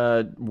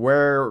 Did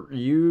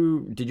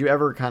you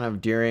ever kind of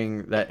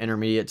during that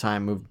intermediate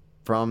time move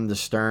from the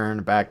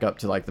stern back up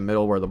to like the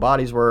middle where the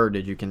bodies were, or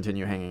did you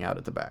continue hanging out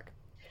at the back?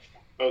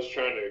 I was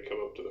trying to come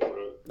up to the front.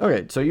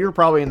 Okay, so you're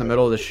probably in the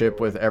middle of the ship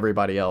with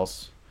everybody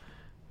else.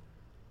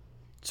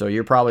 So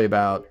you're probably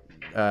about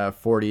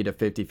 40 to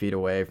 50 feet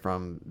away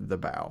from the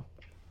bow.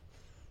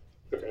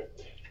 Okay.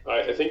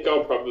 I think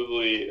I'll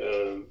probably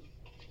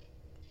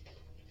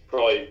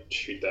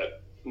shoot that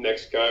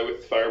next guy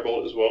with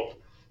firebolt as well.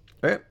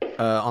 Okay,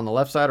 on the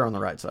left side or on the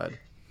right side?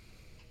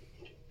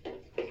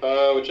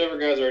 Whichever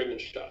guy's already been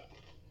shot.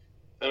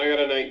 And I got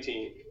a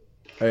 19.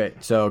 Okay,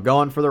 so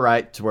going for the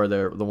right to where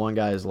the one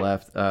guy is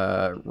left.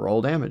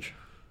 Roll damage.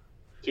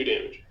 2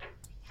 damage.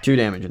 2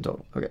 damage in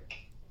total. Okay.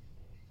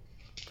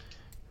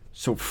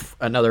 So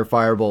another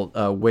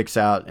firebolt wicks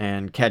out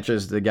and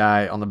catches the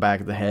guy on the back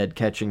of the head,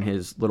 catching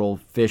his little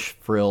fish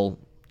frill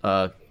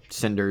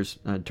cinders,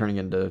 turning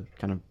into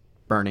kind of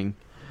burning.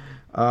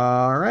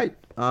 All right.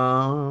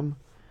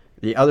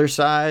 The other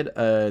side,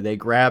 they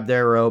grab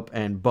their rope,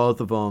 and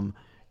both of them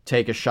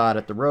take a shot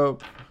at the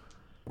rope.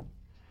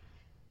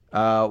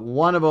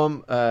 One of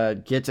them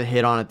gets a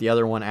hit on it. The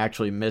other one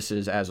actually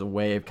misses as a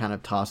wave kind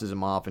of tosses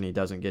him off, and he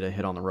doesn't get a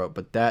hit on the rope.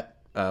 But that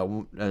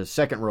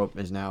second rope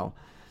is now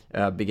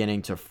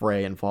beginning to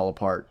fray and fall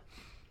apart.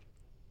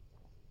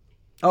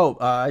 Oh,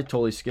 I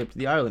totally skipped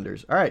the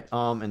Islanders. All right,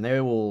 and they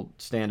will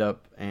stand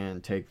up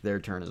and take their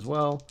turn as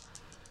well.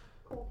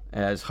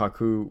 As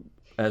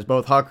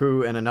both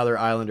Haku and another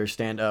Islander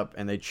stand up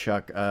and they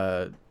chuck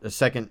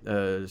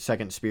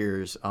second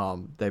spears,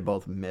 they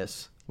both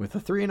miss with a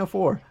 3 and a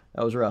 4.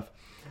 That was rough.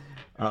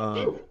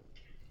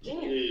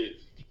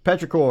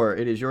 Petrichor,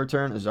 it is your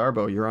turn.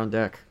 Zarbo, you're on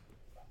deck.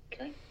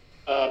 Okay.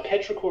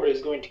 Petrichor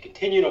is going to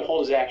continue to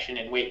hold his action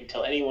and wait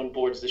until anyone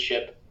boards the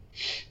ship.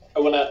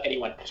 Oh, well, not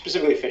anyone,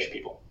 specifically fish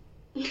people.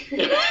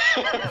 Good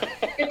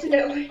to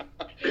know.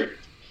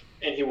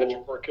 And he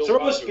will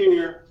throw a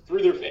spear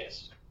through their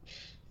face.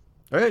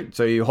 All right,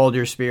 so you hold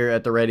your spear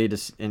at the ready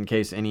in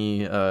case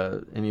any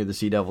of the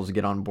sea devils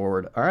get on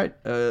board. All right,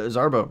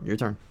 Zarbo, your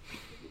turn.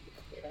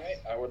 Okay,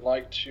 I would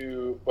like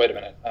to... Wait a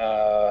minute.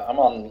 I'm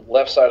on the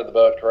left side of the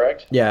boat,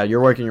 correct? Yeah,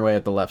 you're working your way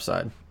at the left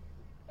side.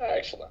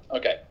 Excellent.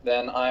 Okay,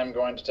 then I'm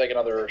going to take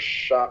another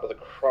shot with a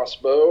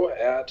crossbow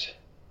at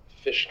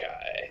Fish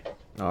Guy.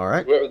 All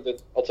right.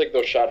 I'll take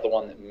those shot at the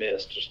one that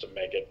missed just to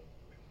make it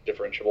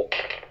differentiable.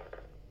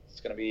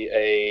 It's going to be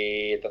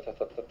a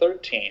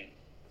 13.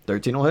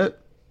 13 will hit.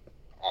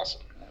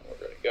 Awesome. And we're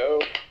ready to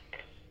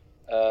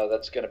go.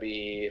 That's going to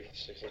be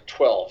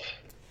 12.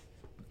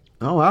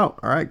 Oh, wow.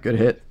 All right, good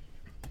hit.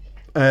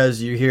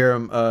 As you hear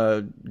him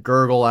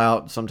gurgle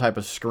out some type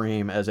of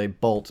scream as a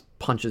bolt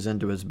punches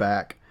into his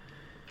back.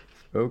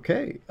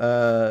 Okay.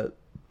 All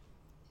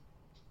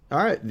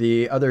right,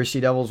 the other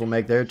Sea Devils will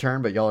make their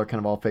turn, but y'all are kind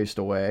of all faced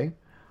away.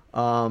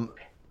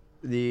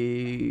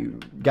 The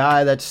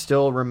guy that's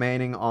still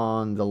remaining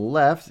on the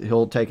left,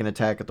 he'll take an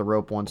attack at the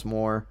rope once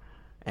more.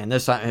 And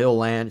this time he'll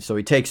land. So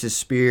he takes his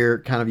spear,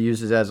 kind of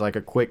uses it as like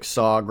a quick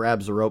saw,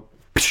 grabs the rope,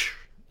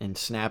 and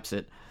snaps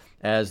it.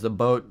 As the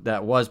boat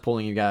that was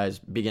pulling you guys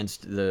begins,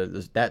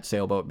 that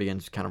sailboat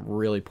begins kind of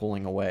really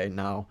pulling away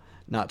now,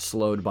 not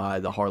slowed by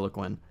the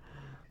Harlequin.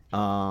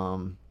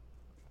 All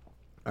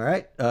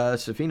right,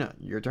 Safina,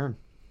 your turn.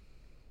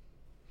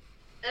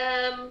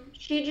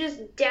 She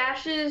just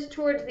dashes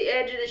towards the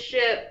edge of the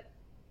ship,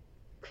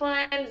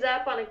 climbs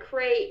up on a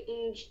crate,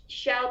 and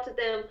shouts at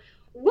them,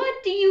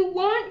 "What do you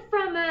want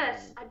from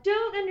us? I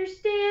don't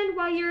understand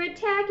why you're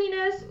attacking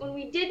us when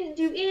we didn't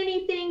do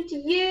anything to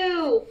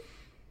you."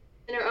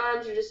 And her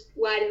arms are just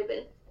wide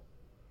open.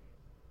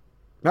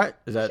 All right,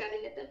 is that...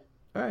 Shouting at them.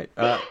 All right.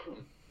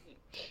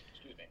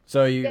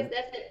 So That's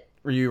it.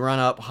 you run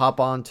up, hop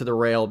onto the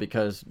rail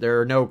because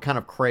there are no kind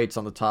of crates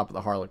on the top of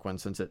the Harlequin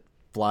since it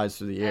flies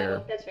through the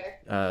air. Oh, that's fair.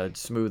 It's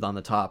smooth on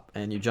the top,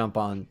 and you jump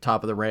on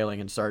top of the railing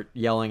and start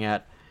yelling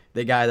at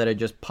the guy that had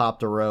just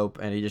popped a rope,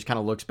 and he just kind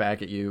of looks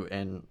back at you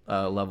and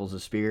levels a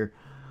spear.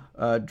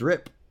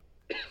 Drip.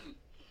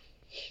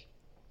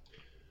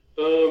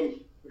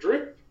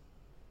 Drip,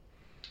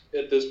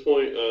 at this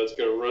point, is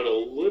going to run a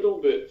little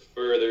bit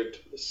further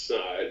to the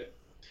side.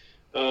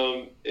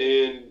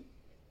 And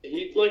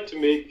he'd like to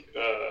make,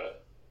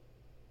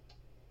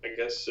 I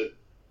guess, an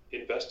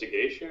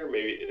investigation or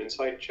maybe an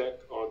insight check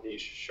on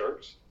these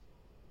sharks.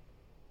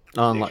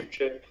 Nature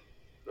check?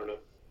 I don't know.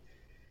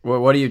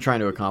 What are you trying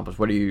to accomplish?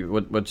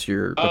 What's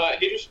your...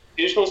 He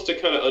just wants to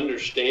kind of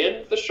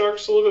understand the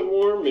sharks a little bit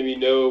more, maybe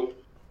know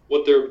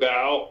what they're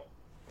about.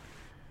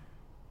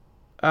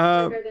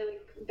 Are they like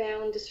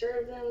bound to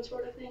serve them,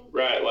 sort of thing?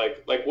 Right,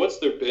 like what's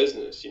their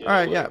business? You know. All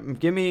right, like, yeah.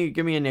 Give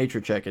me a nature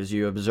check as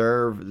you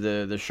observe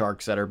the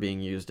sharks that are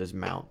being used as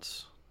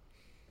mounts.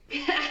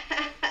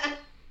 I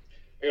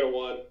got a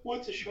 1.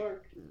 What's a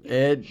shark?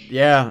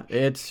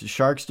 It's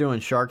sharks doing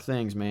shark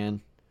things,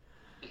 man.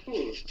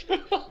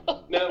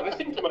 Now I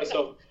think to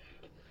myself,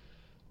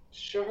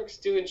 sharks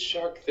doing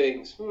shark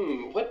things.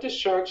 What do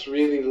sharks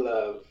really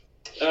love?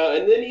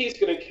 And then he's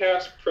going to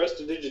cast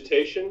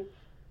Prestidigitation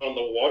on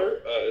the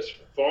water as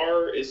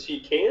far as he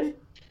can,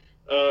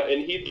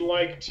 and he'd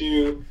like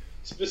to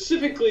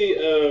specifically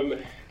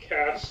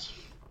cast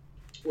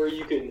where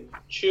you can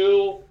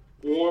chill,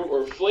 warm,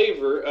 or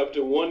flavor up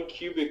to 1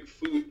 cubic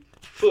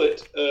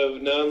foot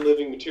of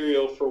non-living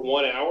material for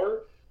 1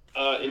 hour,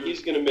 and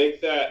he's going to make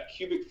that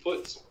cubic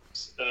foot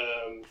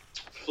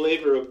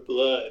flavor of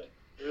blood.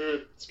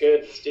 It's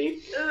good,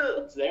 Steve.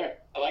 It's there.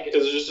 I like it.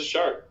 Because it's just a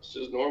shark. It's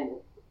just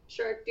normal.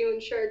 Shark doing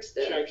shark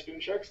stuff. Sharks doing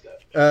shark stuff.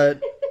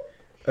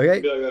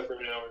 Okay. Be like that for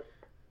an hour.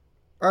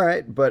 All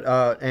right, but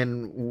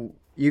and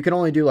you can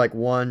only do like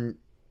 1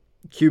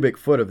 cubic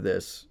foot of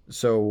this.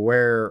 So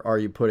where are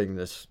you putting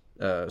this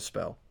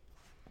spell?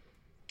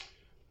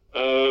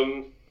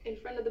 In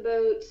front of the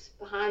boats,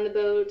 behind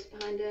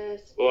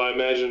us. Well, I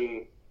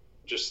imagine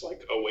just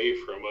like away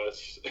from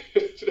us,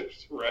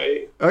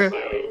 right? Okay.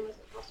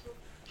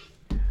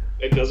 So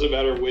it doesn't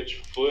matter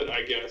which foot,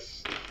 I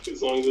guess,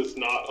 as long as it's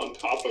not on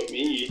top of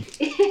me.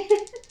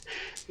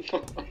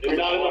 You're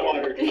not in the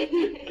water.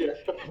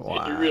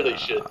 Wow. You really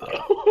should,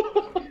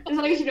 though. As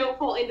long as you don't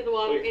fall into the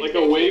water. Like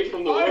away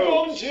from the I ropes.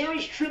 volunteer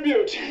as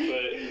tribute.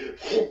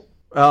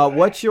 But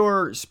What's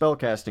your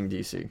spellcasting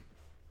DC?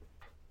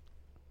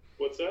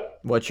 what's that?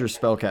 What's your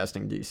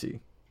spellcasting DC?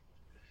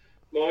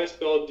 My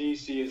spell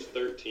DC is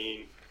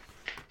 13.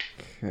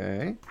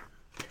 Okay.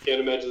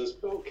 Can't imagine the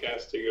spell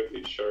casting of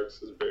these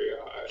sharks is very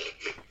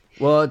high.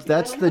 Well,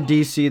 that's the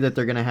DC that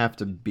they're gonna have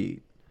to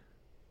beat.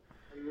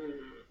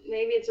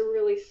 Maybe it's a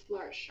really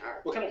smart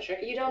shark. What kind of check?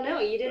 You don't know.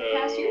 You didn't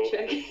pass your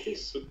check.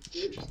 It's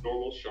just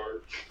normal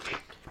shark.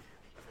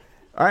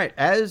 All right,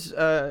 as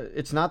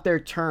it's not their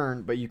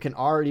turn, but you can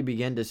already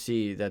begin to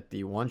see that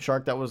the one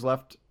shark that was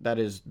left, that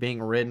is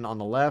being ridden on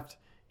the left,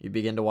 you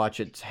begin to watch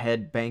its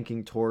head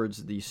banking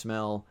towards the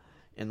smell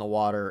in the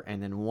water,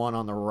 and then one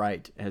on the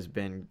right has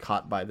been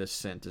caught by this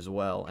scent as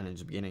well, and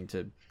is beginning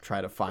to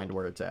try to find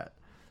where it's at.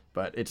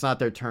 But it's not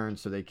their turn,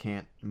 so they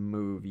can't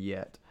move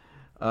yet.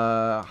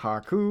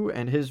 Haku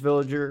and his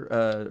villager,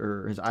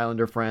 or his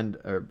islander friend,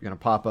 are going to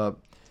pop up,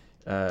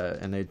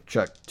 and they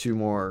chuck 2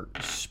 more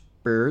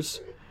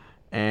spears,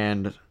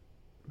 and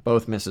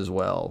both miss as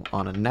well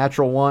on a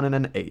natural 1 and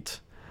an 8.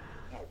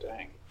 Oh,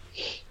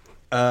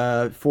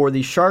 dang. For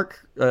the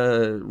shark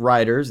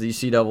riders, these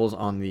sea devils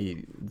on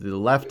the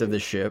left of the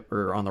ship,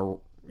 or on the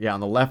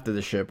left of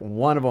the ship,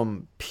 one of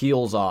them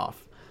peels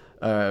off.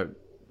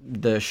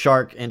 The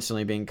shark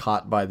instantly being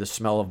caught by the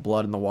smell of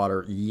blood in the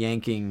water,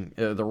 yanking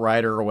the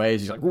rider away.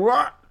 He's like,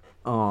 "What?"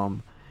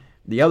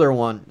 The other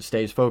one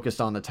stays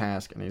focused on the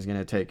task, and he's going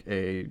to take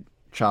a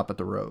chop at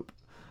the rope.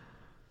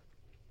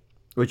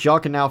 Which y'all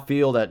can now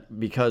feel that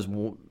because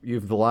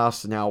you've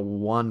lost now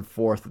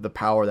 1/4 of the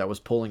power that was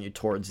pulling you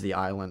towards the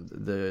island,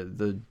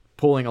 the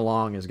pulling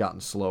along has gotten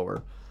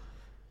slower.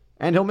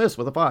 And he'll miss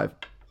with a 5.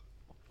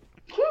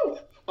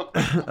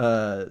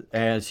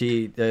 As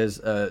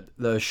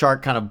the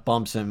shark kind of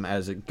bumps him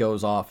as it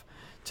goes off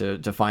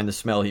to find the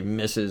smell. He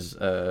misses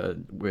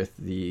with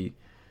the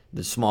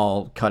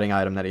small cutting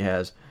item that he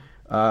has.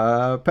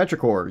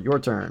 Petrichor, your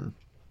turn.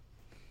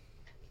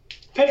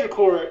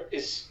 Petrichor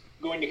is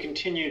going to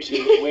continue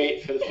to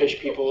wait for the fish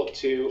people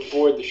to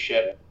board the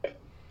ship.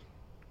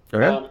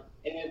 Okay.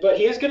 But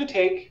he is going to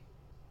take...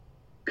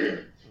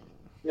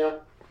 No,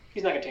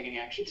 he's not going to take any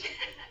actions.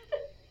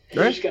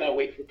 He's just going to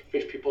wait for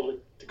fish people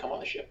to come on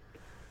the ship.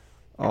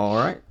 All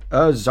right.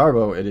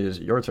 Zarbo, it is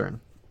your turn.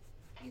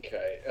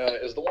 Okay.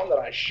 Is the one that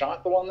I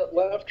shot the one that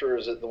left, or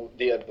is it the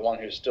one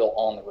who's still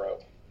on the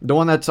rope? The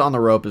one that's on the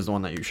rope is the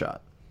one that you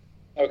shot.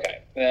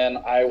 Okay. Then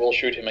I will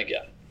shoot him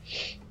again.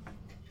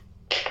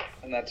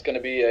 And that's going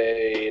to be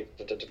a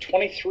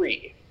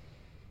 23.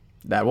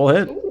 That will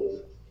hit.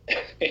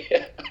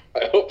 Yeah,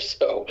 I hope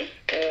so.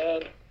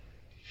 And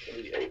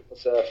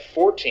it's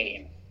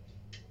 14.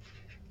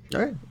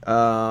 All right.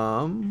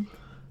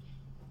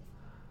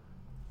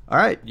 All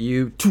right.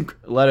 You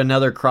let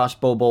another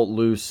crossbow bolt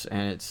loose,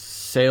 and it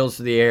sails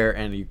to the air,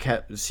 and you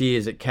see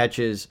as it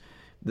catches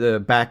the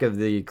back of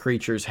the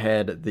creature's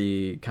head,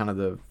 the kind of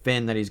the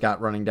fin that he's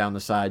got running down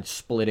the side,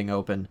 splitting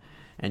open,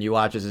 and you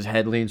watch as his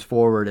head leans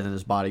forward, and then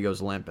his body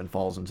goes limp and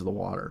falls into the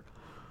water.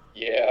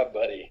 Yeah,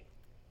 buddy.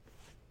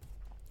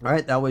 All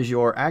right, that was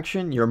your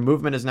action. Your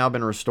movement has now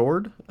been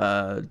restored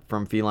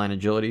from feline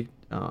agility.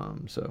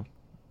 So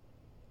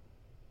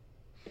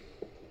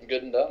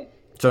Good and done.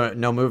 So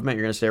no movement.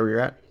 You're gonna stay where you're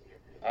at.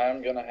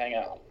 I'm gonna hang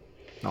out.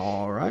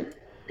 All right.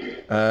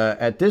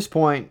 At this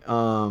point,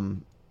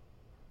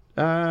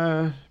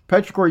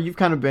 Petrichor, you've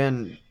kind of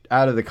been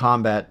out of the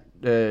combat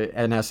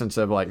in essence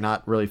of like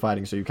not really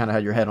fighting, so you kind of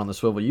had your head on the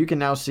swivel. You can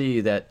now see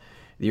that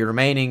the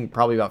remaining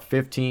probably about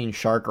 15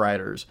 shark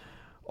riders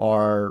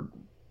are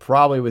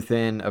probably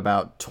within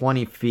about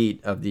 20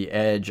 feet of the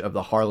edge of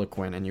the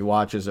Harlequin, and you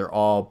watch as they're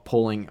all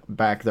pulling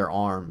back their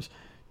arms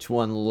to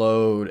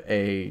unload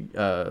a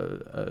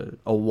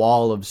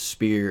wall of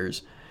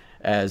spears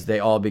as they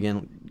all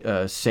begin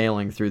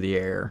sailing through the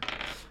air.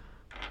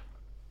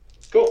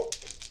 Cool.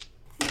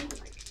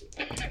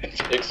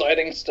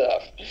 Exciting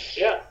stuff.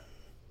 Yeah.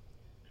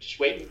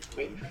 Just waiting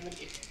for him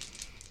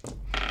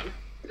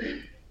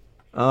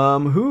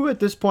to Who at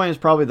this point is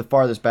probably the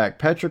farthest back?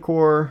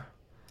 Petrichor?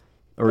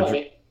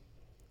 Or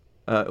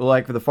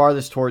like the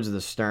farthest towards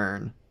the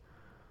stern.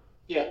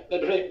 Yeah,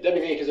 that'd be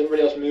me because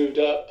everybody else moved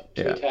up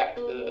to Yeah. attack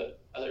the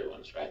other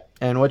ones, right?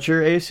 And what's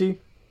your AC?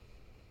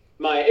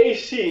 My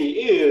AC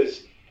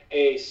is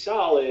a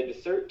solid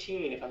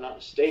 13, if I'm not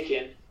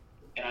mistaken,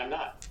 and I'm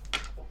not.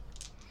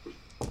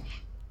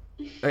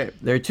 Okay,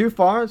 they're too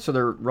far, so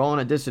they're rolling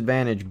at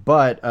disadvantage,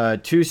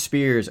 but 2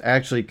 spears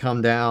actually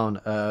come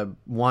down,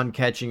 one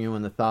catching you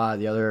in the thigh,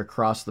 the other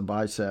across the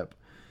bicep.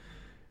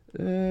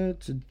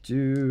 To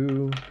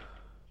do...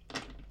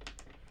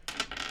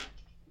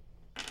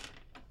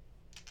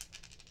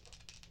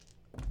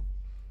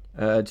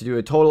 to do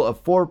a total of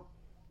 4...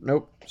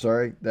 Nope,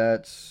 sorry,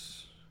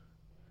 that's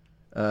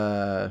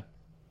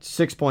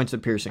 6 points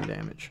of piercing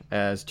damage,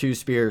 as 2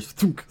 spears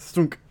thunk,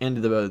 thunk,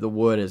 into the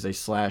wood as they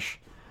slash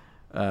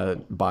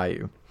by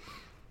you.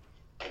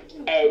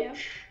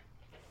 Ouch.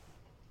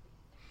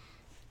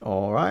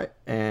 All right,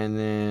 and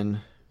then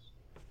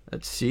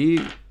let's see.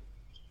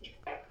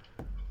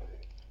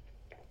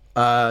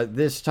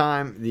 This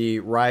time, the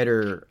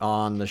rider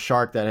on the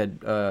shark that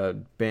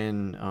had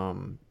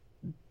been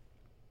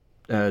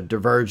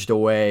diverged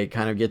away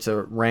kind of gets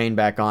a rein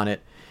back on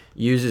it,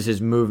 uses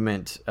his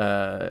movement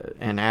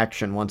and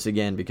action once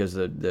again because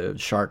the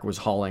shark was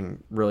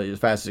hauling really as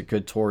fast as it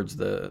could towards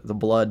the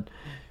blood,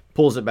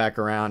 pulls it back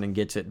around and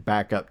gets it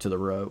back up to the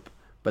rope.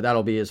 But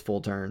that'll be his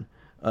full turn.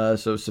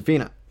 So,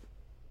 Safina.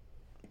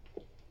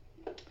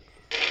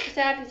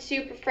 Sappy's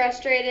super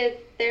frustrated.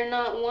 They're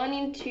not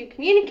wanting to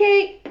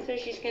communicate, so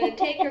she's going to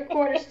take her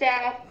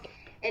quarterstaff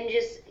and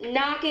just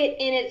knock it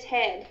in its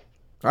head.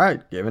 All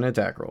right, give an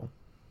attack roll.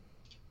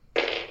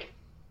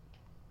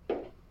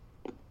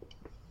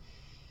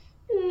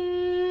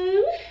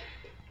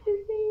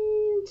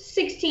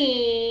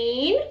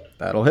 16.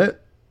 That'll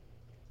hit.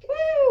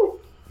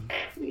 Woo!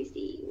 Let me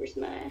see. Where's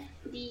my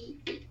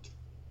D8?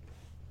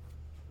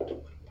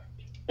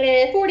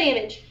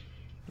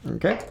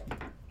 Okay.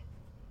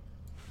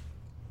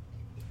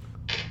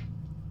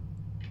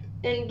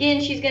 And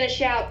again, she's gonna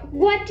shout,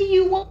 "What do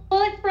you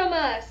want from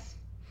us?"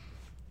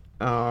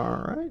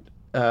 All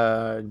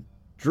right.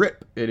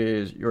 Drip, it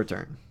is your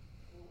turn.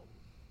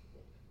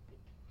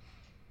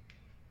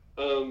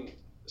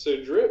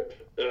 So Drip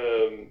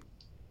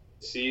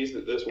sees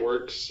that this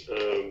works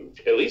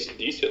at least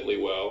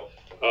decently well,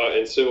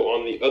 and so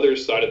on the other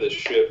side of the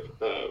ship,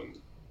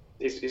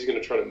 he's going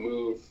to try to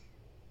move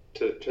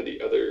to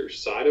the other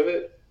side of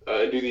it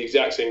and do the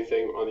exact same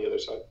thing on the other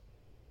side.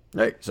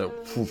 Right. So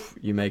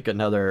you make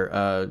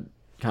another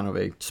kind of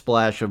a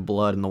splash of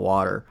blood in the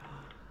water.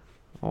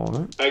 All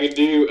right. I can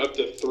do up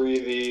to 3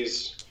 of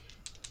these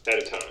at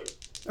a time.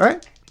 All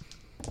right.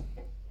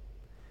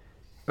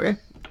 Okay.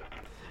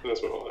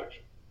 That's my whole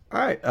action. All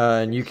right,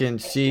 and you can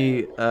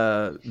see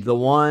the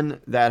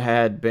one that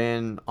had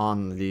been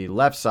on the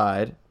left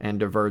side and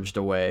diverged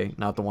away,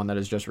 not the one that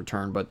has just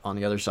returned, but on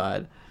the other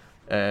side,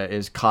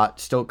 is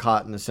still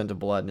caught in the scent of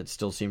blood, and it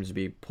still seems to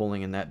be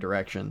pulling in that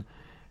direction.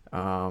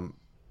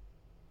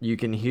 You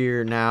can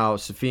hear now,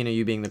 Safina,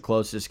 you being the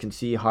closest, can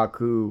see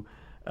Haku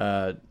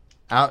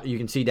out. You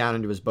can see down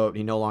into his boat.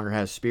 He no longer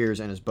has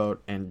spears in his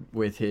boat, and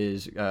with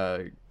his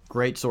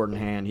great sword in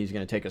hand, he's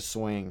going to take a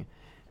swing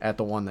at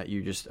the one that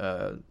you just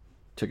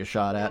took a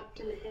shot at.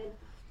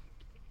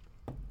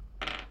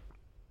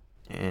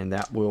 And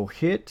that will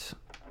hit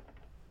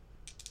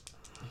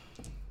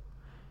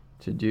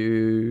to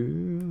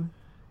do...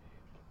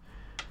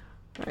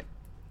 Right.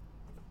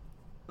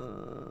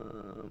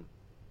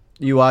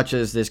 You watch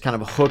as this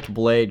kind of hooked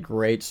blade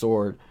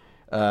greatsword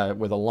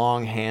with a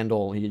long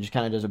handle, he just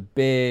kind of does a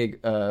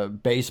big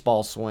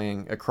baseball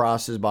swing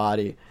across his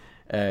body,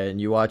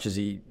 and you watch as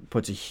he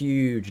puts a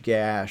huge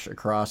gash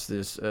across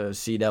this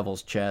sea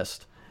devil's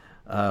chest.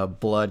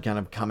 Blood kind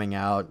of coming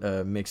out,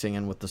 mixing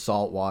in with the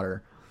salt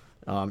water.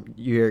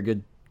 You hear a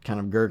good kind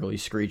of gurgly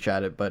screech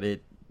at it, but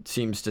it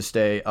seems to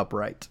stay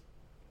upright.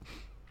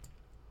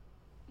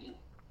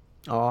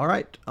 All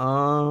right.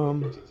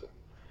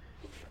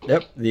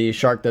 Yep, the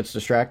shark that's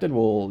distracted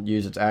will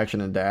use its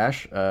action and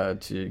dash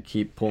to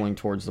keep pulling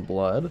towards the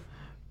blood.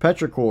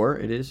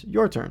 Petrichor, it is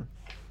your turn.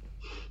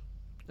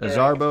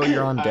 Azarbo,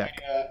 you're on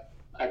deck.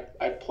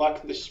 I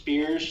pluck the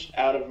spears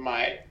out of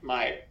my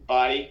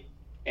body,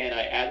 and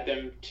I add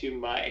them to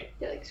my...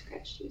 They like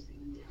scratched you.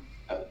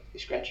 Oh, they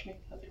scratched me?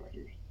 Oh, they weren't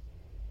yours.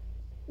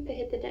 They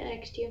hit the deck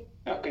next to you.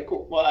 Okay,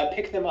 cool. Well, I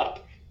pick them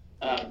up,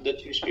 the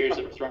 2 spears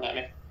that were thrown at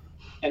me.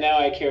 And now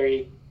I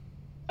carry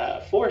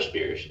 4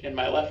 spears in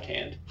my left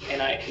hand,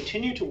 and I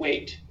continue to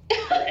wait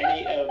for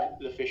any of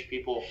the fish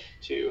people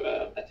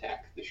to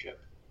attack the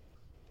ship.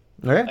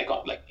 Okay. Like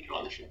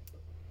on the ship.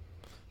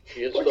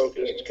 He is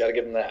focused. Got to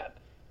give him that.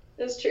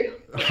 That's true.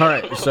 All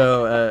right,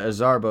 so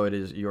Azarbo, it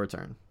is your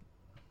turn.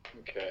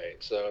 Okay,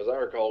 so as I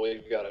recall,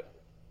 we've got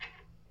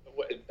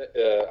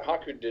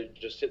Haku did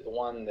just hit the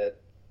one that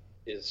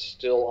is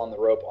still on the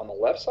rope on the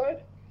left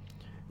side?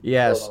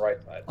 Yes, on the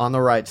right side. On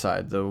the right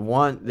side.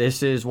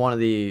 This is one of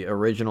the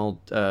original,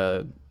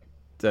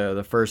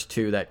 the first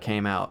 2 that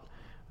came out.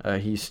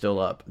 He's still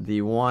up.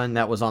 The one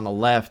that was on the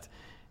left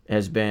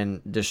has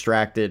been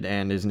distracted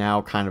and is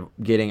now kind of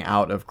getting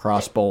out of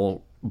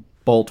crossbow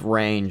bolt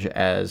range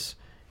as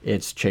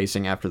it's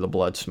chasing after the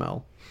blood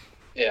smell.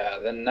 Yeah,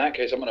 then in that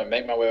case, I'm going to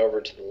make my way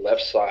over to the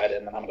left side,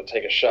 and then I'm going to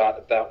take a shot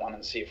at that one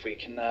and see if we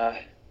can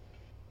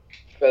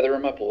feather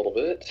him up a little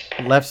bit.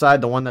 Left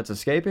side, the one that's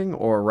escaping,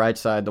 or right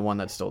side, the one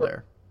that's still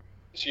there?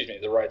 Excuse me,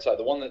 the right side,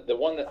 the one that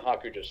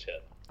Haku just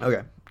hit.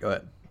 Okay, go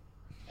ahead.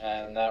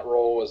 And that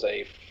roll was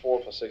a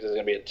 4 plus 6 is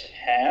going to be a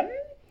 10.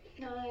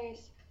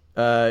 Nice.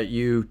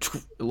 You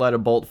let a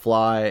bolt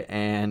fly,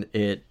 and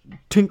it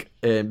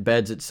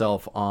embeds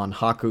itself on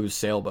Haku's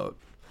sailboat.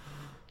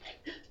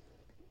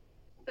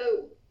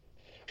 Oh.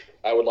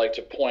 I would like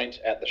to point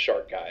at the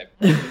shark guy.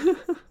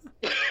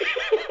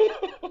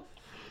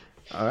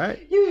 All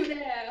right. You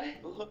there.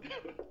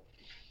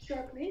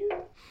 Shark man.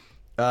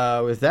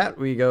 With that,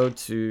 we go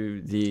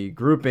to the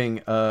grouping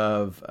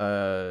of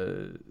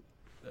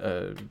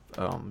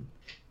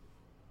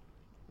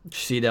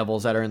sea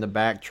devils that are in the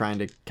back trying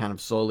to kind of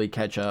slowly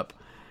catch up.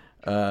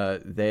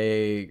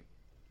 They,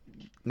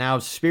 now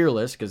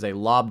spearless because they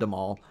lobbed them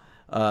all,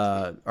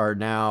 are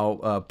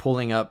now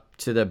pulling up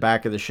to the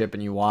back of the ship,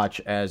 and you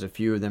watch as a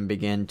few of them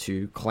begin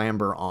to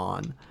clamber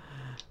on.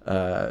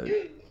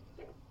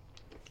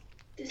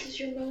 This is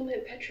your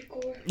moment,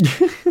 Petrichor.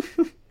 This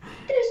is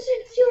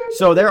your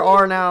So there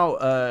are now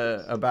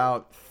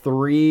about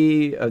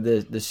 3 of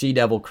the sea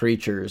devil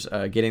creatures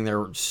getting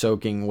their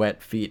soaking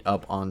wet feet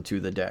up onto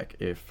the deck.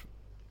 If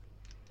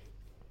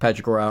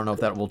Petrichor, I don't know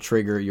if that will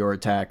trigger your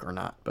attack or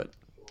not, but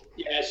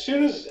Yeah, as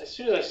soon as I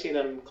see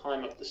them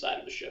climb up the side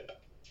of the ship.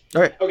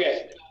 all right.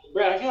 Okay,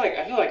 Brad, I feel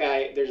like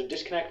there's a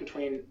disconnect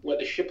between what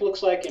the ship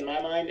looks like in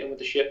my mind and what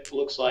the ship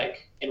looks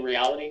like in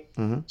reality.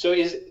 Mm-hmm. So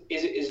is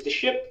the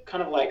ship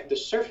kind of like the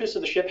surface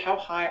of the ship? How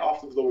high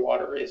off of the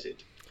water is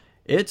it?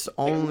 It's Like,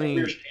 only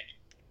we're standing.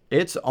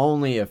 it's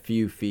only a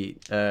few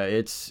feet.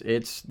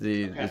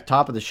 The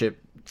top of the ship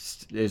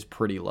is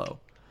pretty low.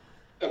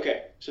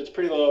 Okay, so it's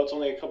pretty low. It's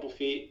only a couple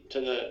feet to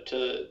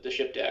the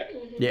ship deck.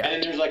 Mm-hmm. Yeah. And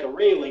then there's like a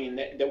railing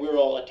that we're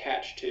all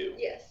attached to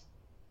Yes.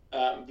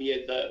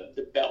 via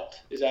the belt.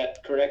 Is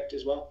that correct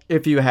as well?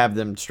 If you have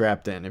them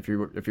strapped in, if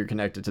you're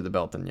connected to the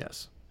belt, then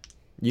yes,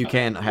 you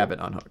can have it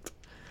unhooked.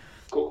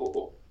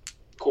 Cool.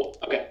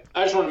 Okay,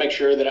 I just want to make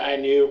sure that I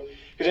knew,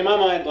 because in my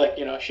mind, like,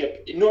 you know, a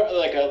ship,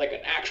 like an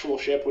actual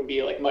ship would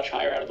be like much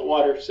higher out of the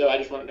water. So I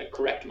just wanted to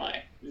correct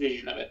my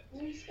vision of it.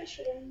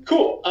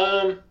 Cool.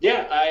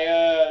 Yeah,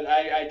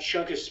 I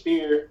chunk a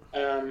spear.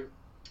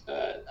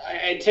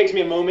 It takes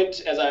me a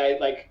moment as I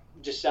like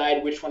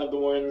decide which one of the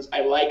ones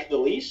I like the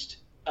least,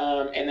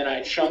 and then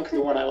I chunk the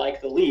one I like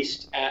the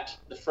least at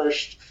the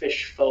first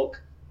fish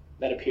folk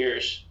that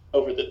appears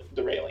over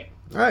the railing.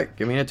 All right,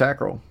 give me an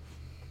attack roll.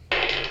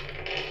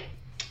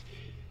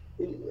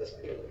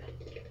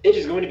 It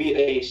is going to be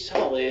a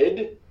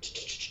solid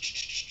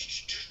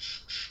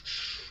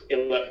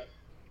 11.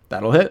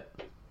 That'll hit.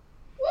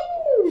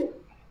 Woo!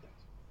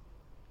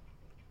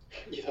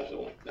 Yeah,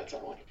 that's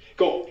not one.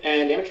 Cool.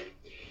 And damage?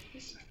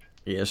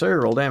 Yes, sir.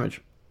 Roll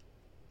damage.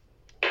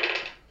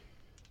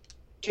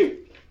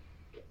 2.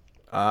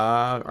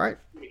 All right.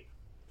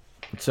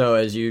 So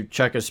as you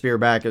chuck a spear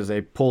back, as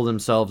they pull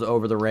themselves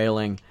over the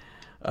railing,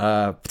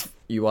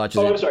 you watch.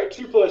 I'm sorry.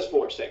 2 plus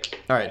 4, 6.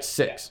 All right,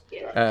 6.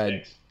 Yeah.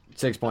 Yeah.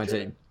 6 points.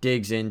 It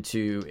digs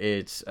into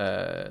its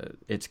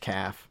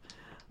calf.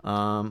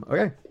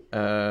 Okay.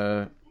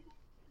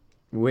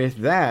 With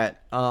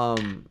that, y'all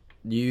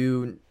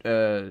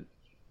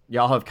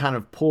have kind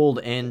of pulled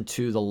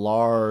into the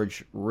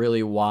large,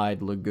 really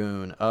wide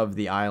lagoon of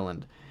the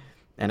island.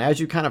 And as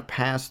you kind of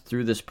pass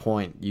through this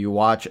point, you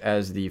watch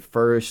as the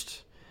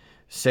first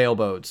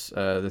sailboats,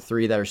 the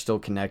 3 that are still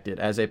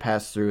connected, as they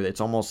pass through, it's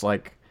almost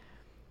like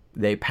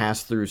they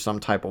pass through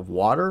some type of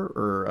water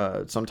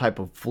or some type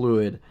of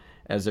fluid,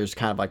 as there's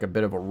kind of like a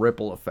bit of a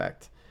ripple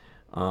effect.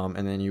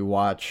 And then you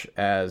watch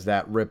as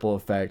that ripple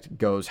effect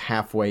goes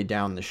halfway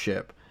down the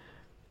ship.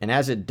 And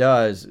as it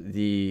does,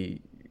 the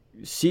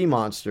sea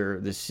monster,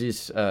 the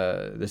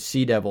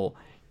sea devil,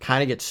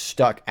 kind of gets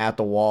stuck at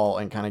the wall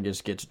and kind of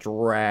just gets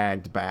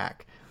dragged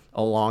back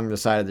along the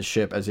side of the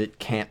ship as it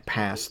can't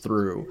pass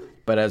through.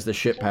 But as the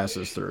ship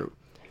passes through,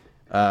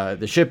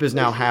 the ship is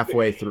now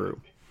halfway through.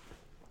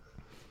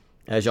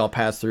 As y'all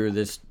pass through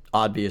this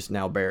obvious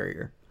now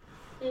barrier.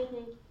 Mm-hmm.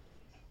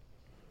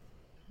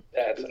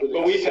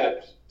 But we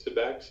passed. To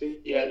backseat?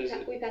 Yeah,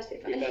 We passed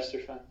it we fine. passed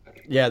through fine.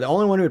 Okay. Yeah, the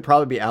only one who would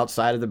probably be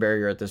outside of the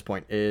barrier at this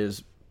point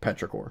is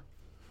Petrichor.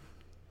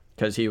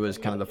 Because he was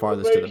kind of the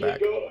farthest to the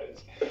back.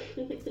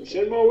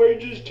 Send my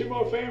wages to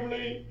my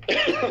family.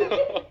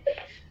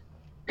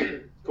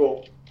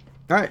 Cool.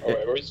 All right. All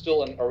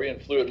right, are we in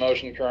fluid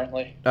motion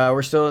currently?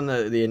 We're still in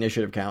the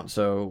initiative count.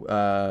 So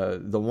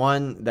the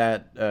one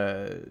that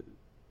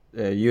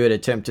you had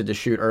attempted to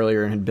shoot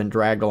earlier and had been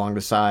dragged along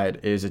the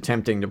side is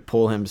attempting to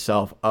pull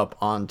himself up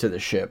onto the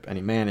ship, and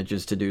he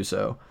manages to do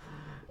so.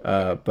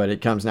 But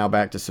it comes now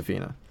back to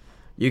Safina.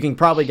 You can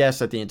probably guess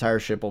that the entire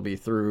ship will be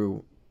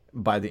through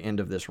by the end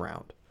of this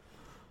round.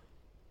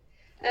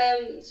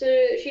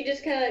 So she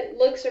just kind of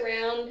looks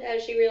around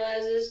as she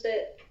realizes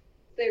that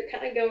they're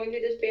kind of going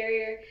through this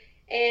barrier,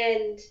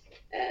 and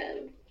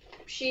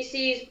she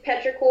sees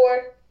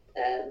Petrichor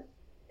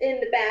in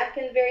the back,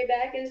 in the very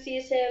back, and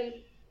sees him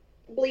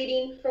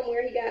bleeding from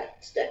where he got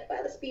stuck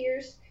by the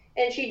spears,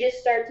 and she just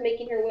starts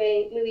making her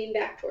way, moving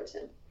back towards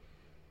him.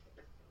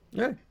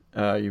 Okay.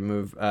 You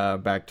move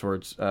back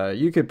towards...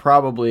 you could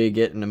probably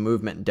get in a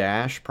movement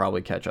dash,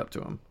 probably catch up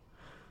to him.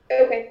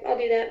 Okay, I'll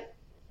do that.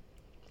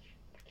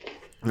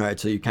 All right,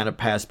 so you kind of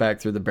pass back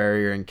through the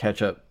barrier and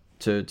catch up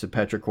to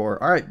Petrichor.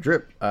 All right,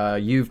 Drip,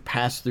 you've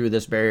passed through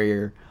this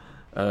barrier,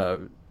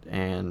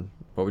 and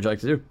what would you like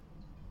to do?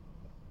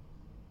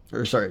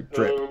 Or sorry,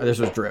 Drip. This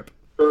was Drip.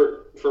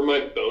 For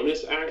my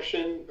bonus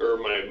action, or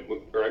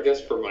I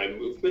guess for my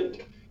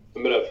movement,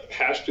 I'm gonna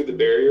pass through the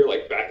barrier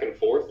like back and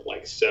forth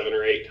like 7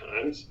 or 8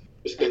 times,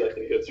 just because I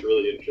think it's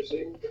really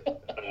interesting.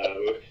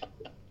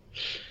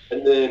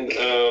 And then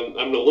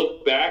I'm gonna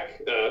look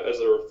back as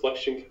the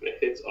reflection kind of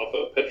hits off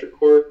of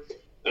Petrichor,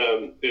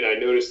 and I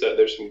notice that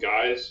there's some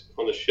guys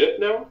on the ship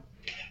now,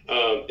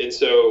 and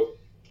so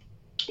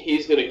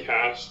he's gonna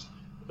cast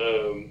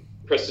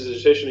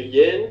Prestidigitation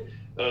again,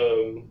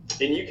 and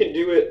you can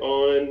do it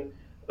on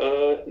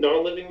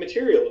non-living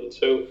material. And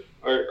so,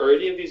 are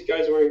any of these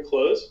guys wearing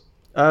clothes?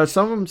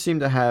 Some of them seem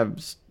to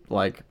have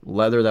like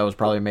leather that was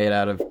probably made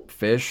out of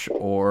fish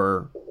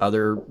or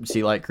other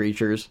sea-like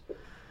creatures.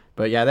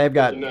 But yeah, they've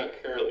got... They're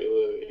not currently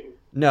living.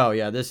 No,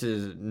 yeah, this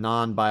is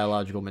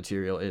non-biological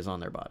material is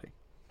on their body.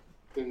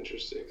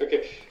 Interesting.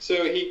 Okay,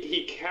 so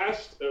he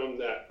cast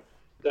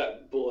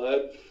that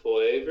blood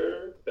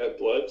flavor, that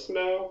blood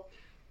smell,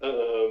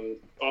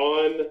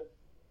 on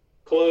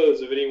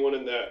clothes of anyone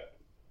in that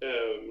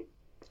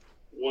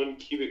 1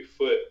 cubic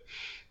foot.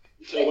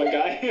 So one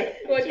guy.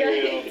 What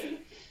material. guy?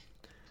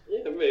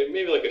 Yeah,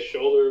 maybe like a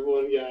shoulder of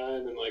one guy,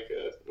 and then like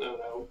a, I don't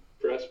know,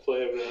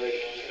 breastplate of another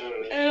guy. I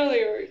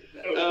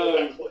don't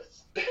know.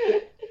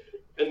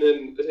 And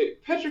then they say,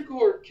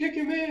 Petrichor, kick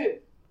him in.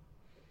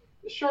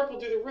 shark will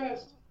do the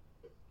rest.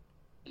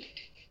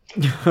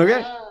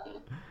 Okay.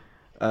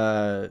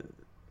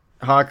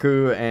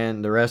 Haku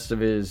and the rest of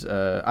his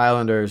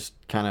islanders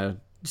kind of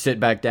sit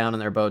back down in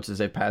their boats as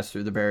they pass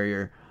through the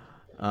barrier.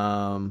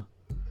 That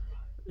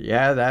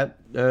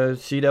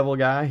Sea Devil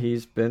guy,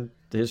 his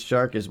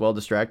shark is well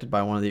distracted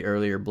by one of the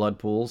earlier blood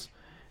pools.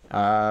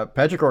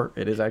 Petrichor,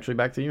 it is actually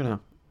back to you now.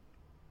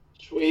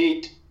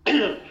 Sweet.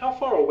 How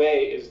far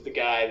away is the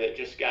guy that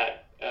just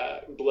got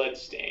blood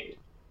stained?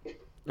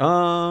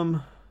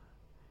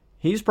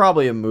 He's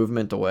probably a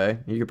movement away.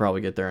 You could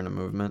probably get there in a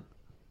movement.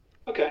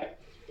 Okay.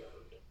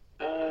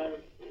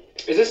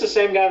 Is this the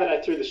same guy that I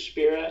threw the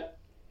spear at?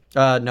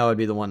 No, it'd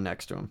be the one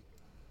next to him.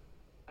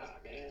 Oh,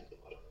 man.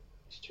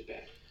 It's too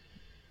bad.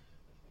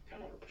 I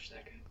kind of want to push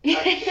that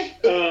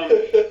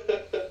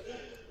guy.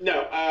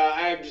 No,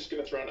 I'm just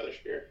going to throw another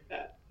spear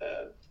at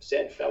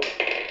said fellow.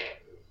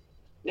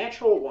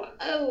 Natural 1.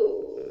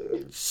 Oh.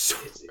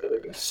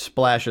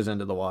 Splashes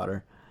into the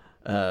water.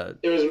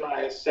 It was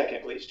my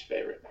second least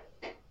favorite.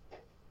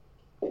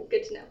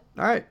 Good to know.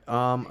 All right,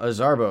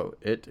 Azarbo,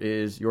 it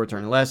is your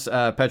turn. Unless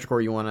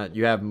Petrichor,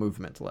 you have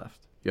movement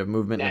left. You have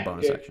movement in the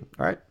bonus section.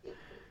 All right.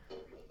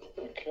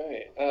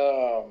 Okay.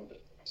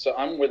 So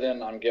I'm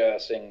within, I'm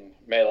guessing,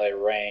 melee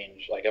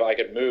range. Like if I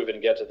could move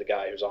and get to the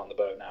guy who's on the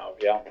boat now.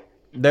 Yeah.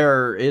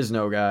 There is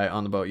no guy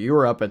on the boat. You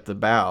were up at the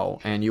bow,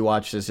 and you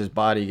watched as his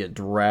body get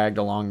dragged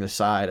along the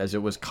side as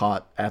it was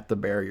caught at the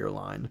barrier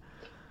line.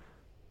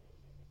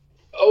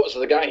 Oh, so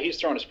the guy he's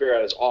throwing a spear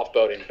at is off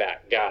boat and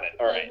back. Got it.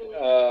 All right.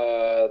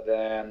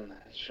 Then,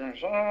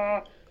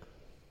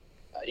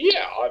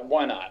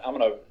 why not? I'm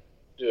gonna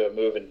do a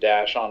move and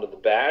dash onto the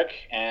back,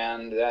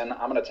 and then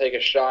I'm gonna take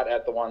a shot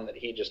at the one that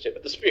he just hit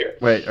with the spear.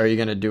 Wait, are you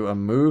gonna do a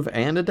move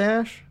and a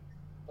dash?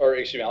 Or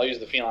excuse me, I'll use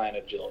the feline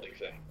agility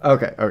thing.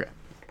 Okay.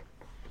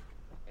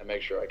 And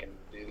make sure I can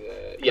do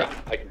that. Yeah,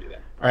 I can do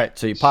that. All right,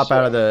 so you pop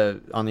out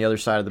of on the other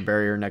side of the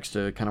barrier next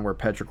to kind of where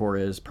Petrichor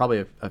is,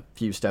 probably a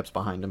few steps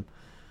behind him.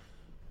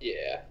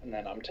 Yeah, and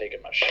then I'm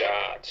taking my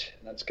shot,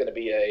 and that's going to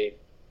be a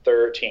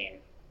 13.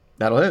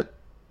 That'll hit.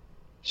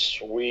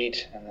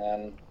 Sweet, and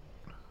then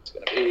it's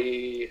going to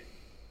be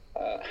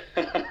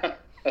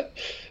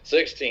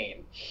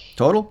 16.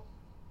 Total?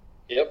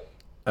 Yep.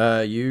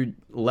 You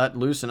let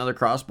loose another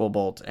crossbow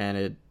bolt, and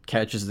it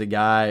catches the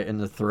guy in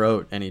the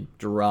throat, and he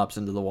drops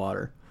into the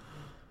water.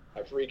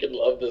 I freaking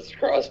love this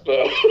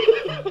crossbow.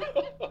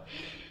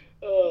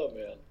 Oh,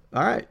 man.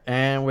 All right,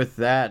 and with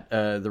that,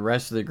 the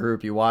rest of the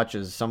group, you watch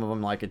as some of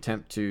them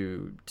attempt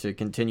to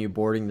continue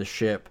boarding the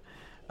ship,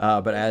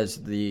 but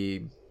as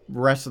the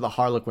rest of the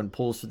Harlequin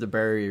pulls through the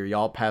barrier,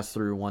 y'all pass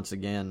through once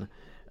again.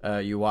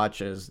 You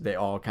watch as they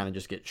all kind of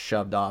just get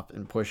shoved off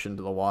and pushed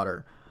into the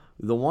water.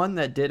 The one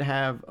that did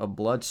have a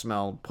blood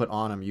smell put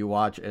on him, you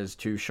watch as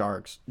 2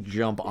 sharks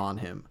jump on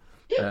him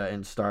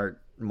and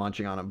start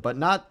munching on him, but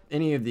not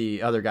any of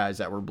the other guys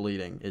that were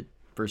bleeding.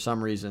 For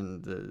some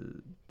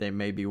reason, they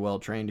may be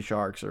well-trained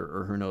sharks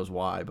or who knows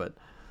why, but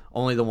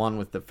only the one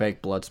with the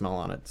fake blood smell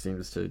on it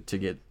seems to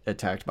get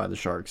attacked by the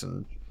sharks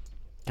and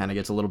kind of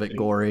gets a little bit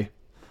gory.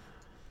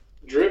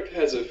 Drip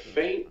has a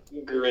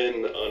faint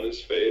grin on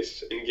his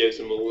face and gives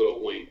him a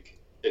little wink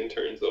and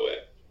turns away.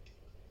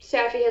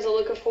 Safi has a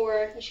look of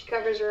horror and she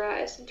covers her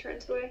eyes and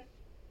turns away.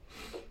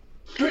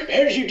 Drip, how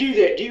did you do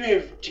that?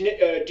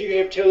 Do you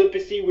have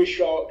telepathy with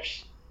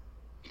sharks?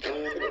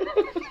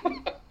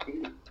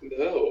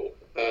 No.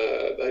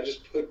 I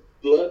just put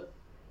blood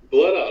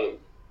on him.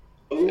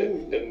 Ooh.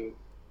 And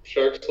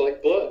sharks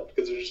like blood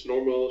because they're just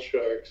normal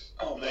sharks.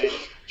 Oh man,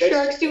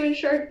 Sharks doing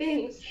shark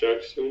things.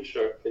 Sharks doing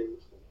shark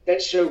things.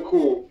 that's so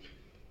cool.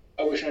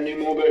 I wish I knew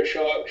more about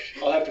sharks.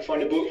 I'll have to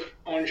find a book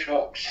on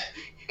sharks.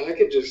 I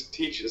could just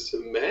teach you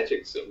some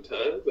magic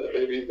sometime. That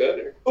may be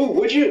better. Oh,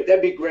 would you?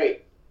 That'd be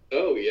great.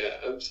 Oh yeah,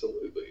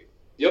 absolutely.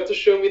 You have to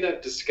show me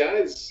that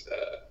disguise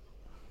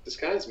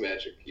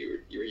magic you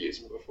were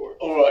using before.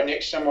 All right,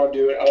 next time I'll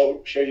do it.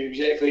 I'll show you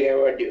exactly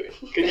how I do it.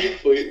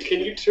 Can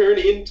you turn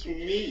into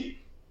me?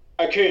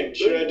 I can.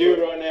 Should I do it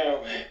right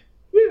now?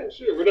 Yeah,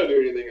 sure. We're not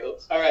doing anything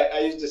else. All right, I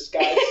use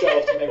disguise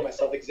self to make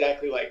myself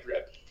exactly like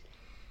Drip.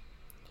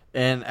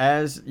 And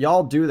as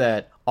y'all do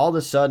that, all of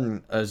a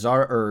sudden,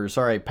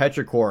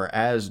 Petrichor,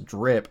 as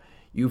Drip,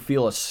 you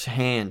feel a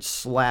hand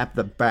slap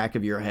the back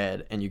of your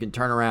head, and you can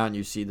turn around and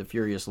you see the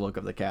furious look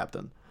of the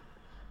captain.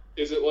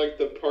 Is it like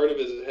the part of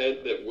his head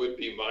that would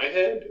be my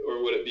head,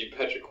 or would it be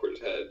Petrichor's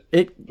head?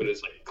 But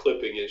it's like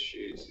clipping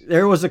issues.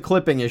 There was a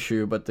clipping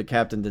issue, but the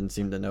captain didn't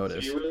seem to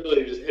notice. So you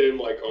really just hit him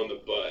like on the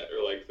butt,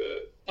 or like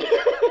the...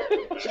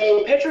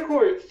 So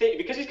Petrichor,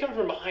 because he's coming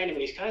from behind him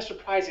and he's kind of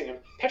surprising him,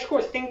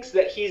 Petrichor thinks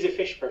that he's a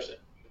fish person.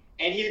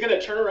 And he's going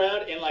to turn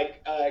around and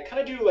kind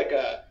of do like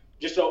a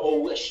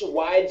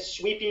wide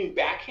sweeping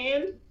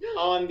backhand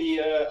on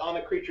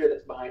the creature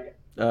that's behind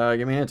him.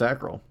 Give me an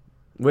attack roll.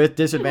 With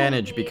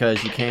disadvantage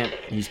because you can't,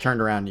 he's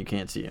turned around and you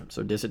can't see him.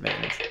 So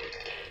disadvantage.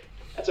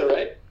 That's all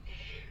right.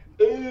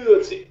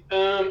 Let's see.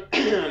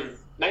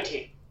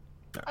 19.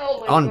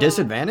 Oh my On God.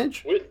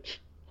 disadvantage? With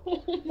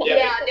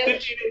Yeah, no.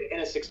 15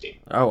 and a 16.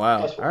 Oh, wow.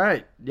 Plus All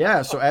right.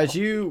 Yeah, so as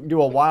you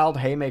do a wild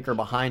haymaker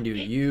behind you,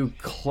 you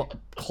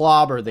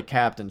clobber the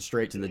captain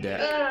straight to the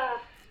deck.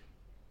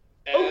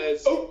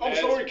 I'm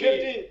sorry,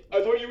 Captain.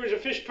 I thought you was a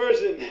fish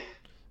person.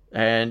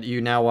 And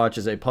you now watch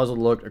as a puzzled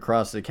look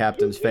across the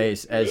captain's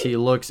face as he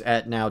looks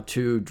at now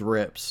 2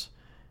 drips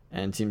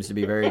and seems to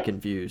be very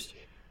confused.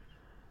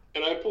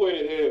 And I point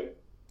at him.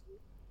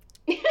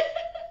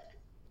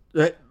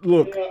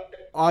 Look,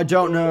 I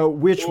don't know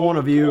which one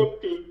of you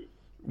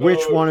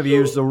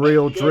is the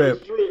real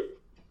drip,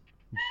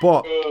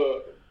 but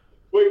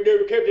Wait,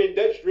 no, Captain,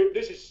 that's Drip.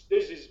 This is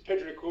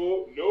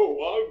Petrichor. No,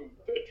 I'm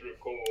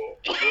Petrichor.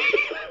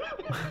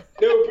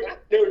 No,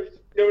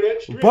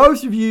 that's Drip.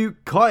 both of you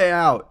cut it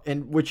out,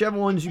 and whichever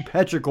one's you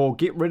petrichor,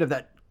 get rid of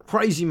that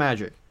crazy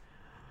magic.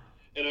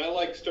 And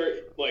I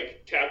start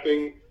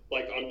tapping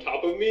on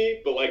top of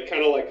me, but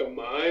kind of like a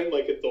mime,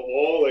 at the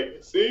wall,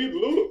 see,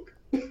 look.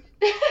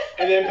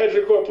 And then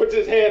Petrichor puts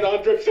his hand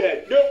on Drip's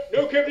head.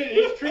 No, Captain,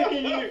 he's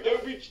tricking you.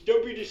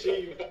 Don't be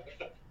deceived.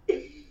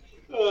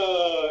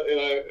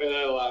 And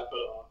I laugh it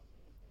off.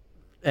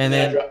 And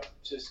then drop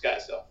to the sky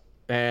self.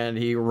 and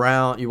he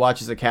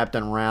watches the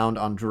captain round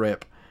on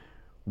Drip.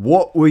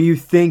 What were you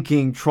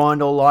thinking trying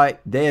to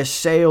light their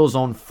sails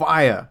on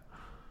fire?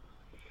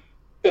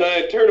 And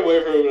I turn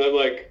away from him and I'm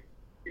like,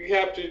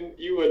 Captain,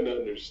 you wouldn't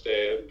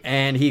understand.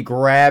 And he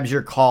grabs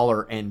your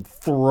collar and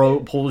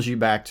pulls you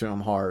back to him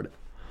hard.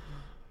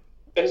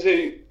 I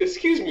say,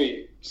 excuse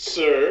me,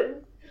 sir,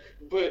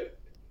 but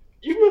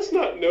you must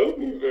not know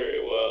me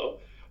very well.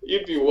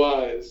 You'd be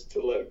wise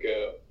to let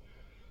go.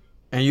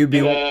 And you'd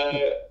be...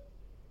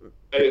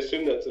 I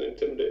assume that's an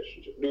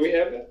intimidation check. Do we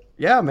have that?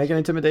 Yeah, make an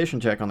intimidation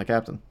check on the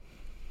captain.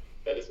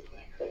 That is a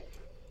thing.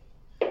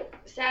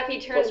 Sappy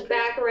turns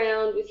back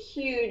around with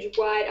huge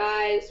wide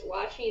eyes,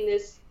 watching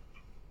this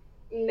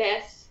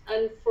mess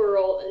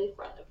unfurl in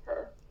front of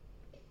her.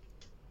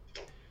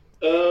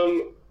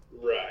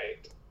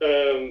 Right.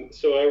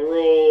 So I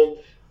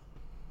rolled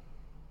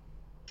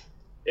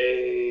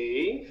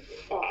a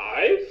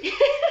 5.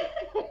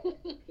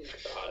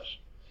 Gosh.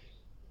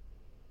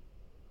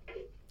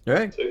 All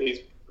right. So he's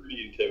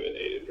pretty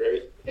intimidated,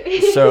 right?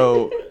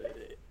 So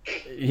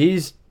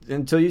he's,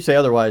 until you say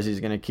otherwise, he's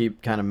going to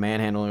keep kind of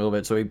manhandling a little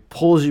bit. So he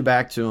pulls you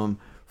back to him,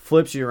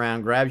 flips you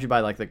around, grabs you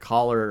by the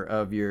collar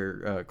of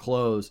your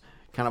clothes,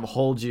 kind of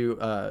holds you.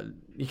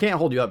 He can't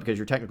hold you up because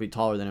you're technically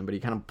taller than him, but he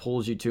kind of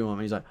pulls you to him.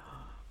 And he's like,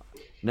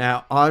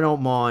 now, I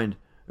don't mind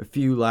a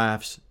few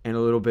laughs and a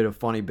little bit of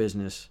funny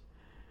business,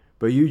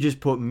 but you just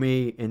put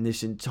me and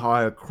this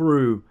entire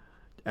crew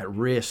at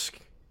risk.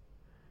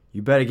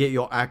 You better get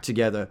your act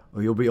together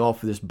or you'll be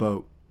off this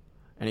boat.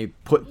 And he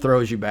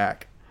throws you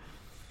back.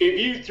 If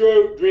you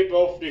throw Drip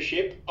off the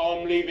ship,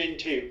 I'm leaving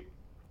too.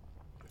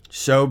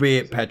 So be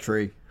it,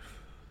 Petri.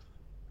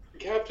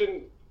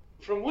 Captain,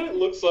 from what it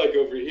looks like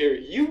over here,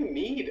 you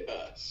need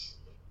us.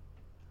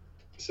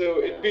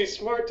 So it'd be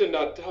smart to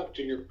not talk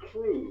to your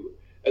crew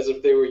as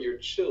if they were your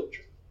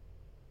children.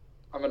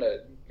 I'm going to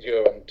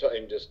go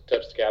and just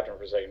touch the captain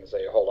for a second and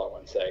say, hold on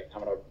one sec.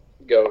 I'm going to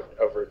go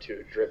over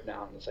to Drip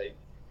now and say,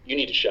 you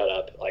need to shut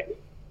up,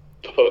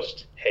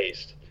 post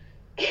haste.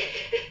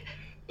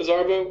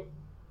 Zarbo,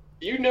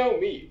 you know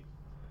me.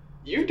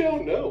 You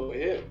don't know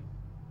him.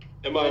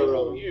 Am I I know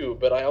wrong? you,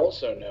 but I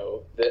also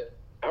know that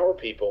our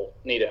people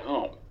need a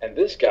home, and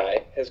this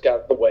guy has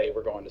got the way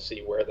we're going to see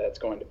where that's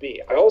going to be.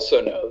 I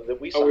also know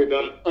that we Are we signed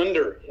to not- be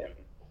under him.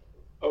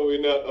 Are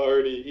we not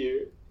already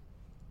here?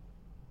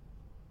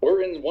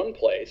 We're in one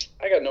place.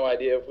 I got no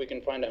idea if we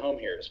can find a home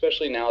here,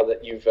 especially now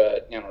that you've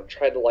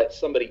tried to light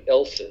somebody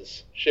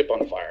else's ship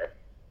on fire.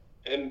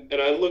 And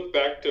I look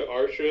back to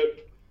our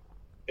ship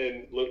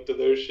and look to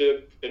their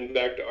ship and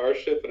back to our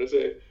ship and I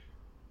say,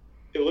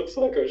 it looks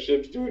like our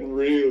ship's doing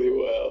really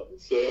well.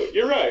 So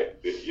you're right.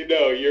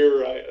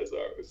 You're right,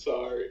 Azar.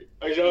 Sorry.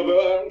 I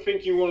don't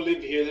think you want to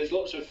live here. There's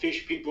lots of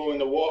fish people in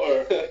the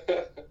water.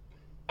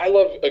 I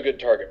love a good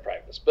target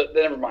practice, but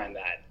never mind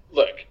that.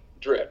 Look,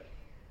 Drip,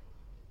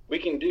 we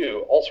can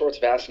do all sorts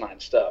of asinine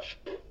stuff,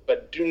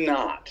 but do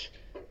not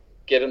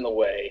get in the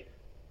way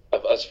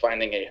of us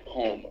finding a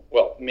home.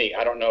 Well, me,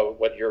 I don't know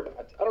what you're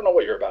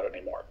about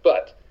anymore,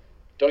 but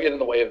don't get in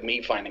the way of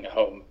me finding a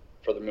home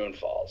for the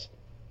Moonfalls.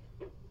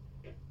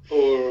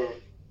 Or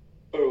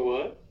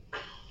what?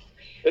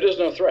 It is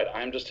no threat.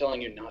 I'm just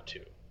telling you not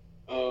to.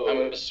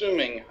 Oh.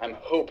 I'm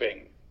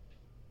hoping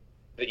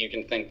that you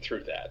can think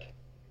through that.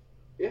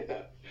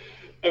 Yeah.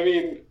 I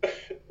mean,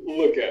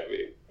 look at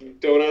me.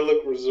 Don't I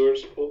look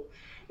resourceful?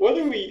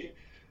 Whether we,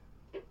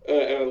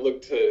 and I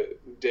look to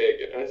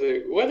Dig, and I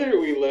say, whether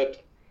we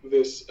let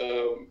this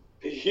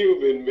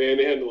human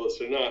manhandle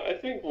us or not, I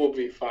think we'll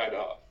be fine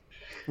off.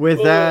 With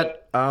Well,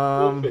 that,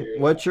 we'll figure it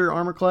what's your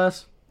armor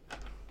class?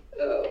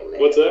 Oh, man.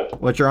 What's that?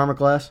 What's your armor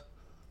class?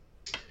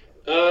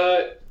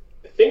 I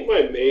think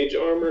my mage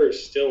armor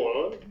is still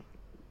on.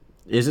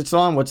 Is it still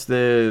on? What's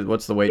the weight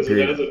Because it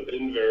period? hasn't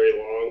been very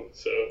long,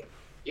 so.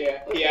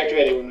 Yeah, he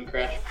activated when we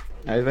crashed.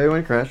 Activate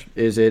when it crashed.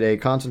 Is it a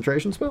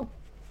concentration spell?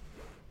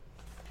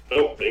 I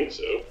don't think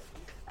so.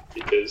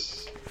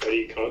 because how do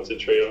you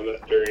concentrate on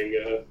that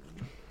during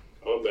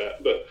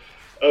combat? But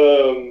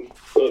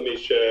let me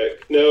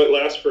check. No, it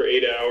lasts for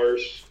 8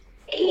 hours.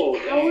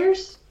 8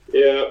 hours?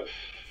 Yeah.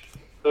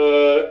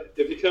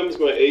 It becomes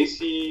my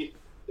AC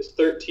is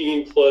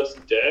 13 plus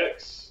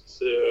Dex,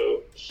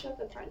 so Shut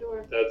the front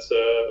door. that's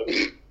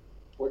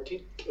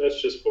 14.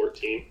 that's just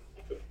 14.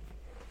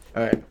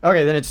 All right.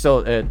 Okay, then it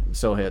still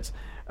hits.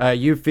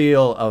 You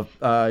feel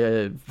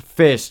a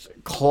fist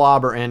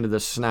clobber into the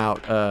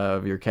snout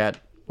of your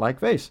cat-like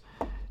face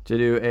to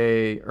do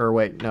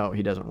no,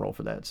 he doesn't roll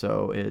for that.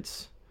 So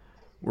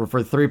we're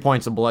for 3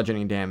 points of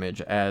bludgeoning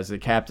damage as the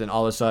captain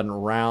all of a sudden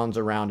rounds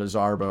around a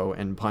Zarbo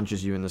and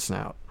punches you in the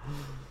snout.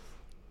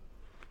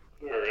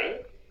 All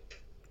right.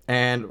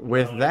 And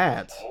with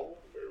that,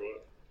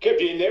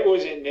 Captain, that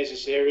wasn't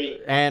necessary.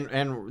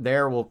 and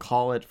there we'll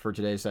call it for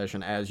today's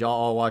session as y'all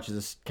all watch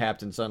this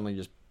captain suddenly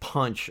just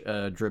punch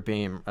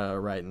Dripbeam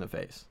right in the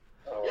face.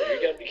 Oh,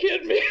 you gotta be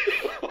kidding me.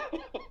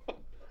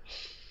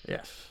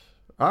 Yes.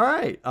 All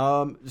right.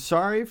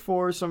 Sorry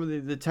for some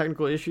of the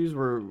technical issues.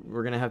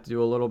 We're gonna have to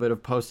do a little bit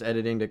of post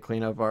editing to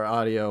clean up our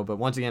audio. But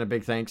once again, a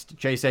big thanks to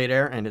Chase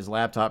Adair and his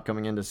laptop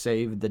coming in to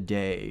save the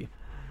day.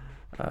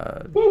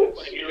 Good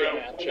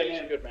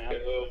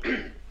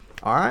man.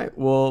 All right.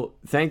 Well,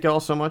 thank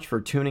y'all so much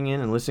for tuning in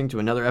and listening to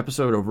another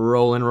episode of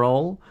Roll and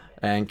Roll.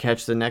 And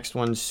catch the next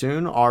one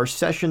soon. Our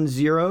session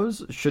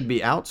zeros should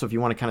be out. So if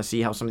you want to kind of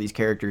see how some of these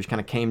characters kind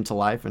of came to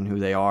life and who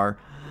they are,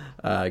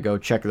 go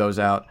check those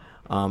out.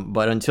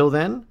 But until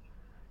then,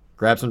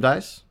 grab some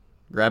dice,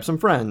 grab some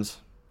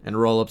friends, and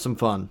roll up some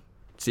fun.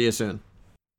 See you soon.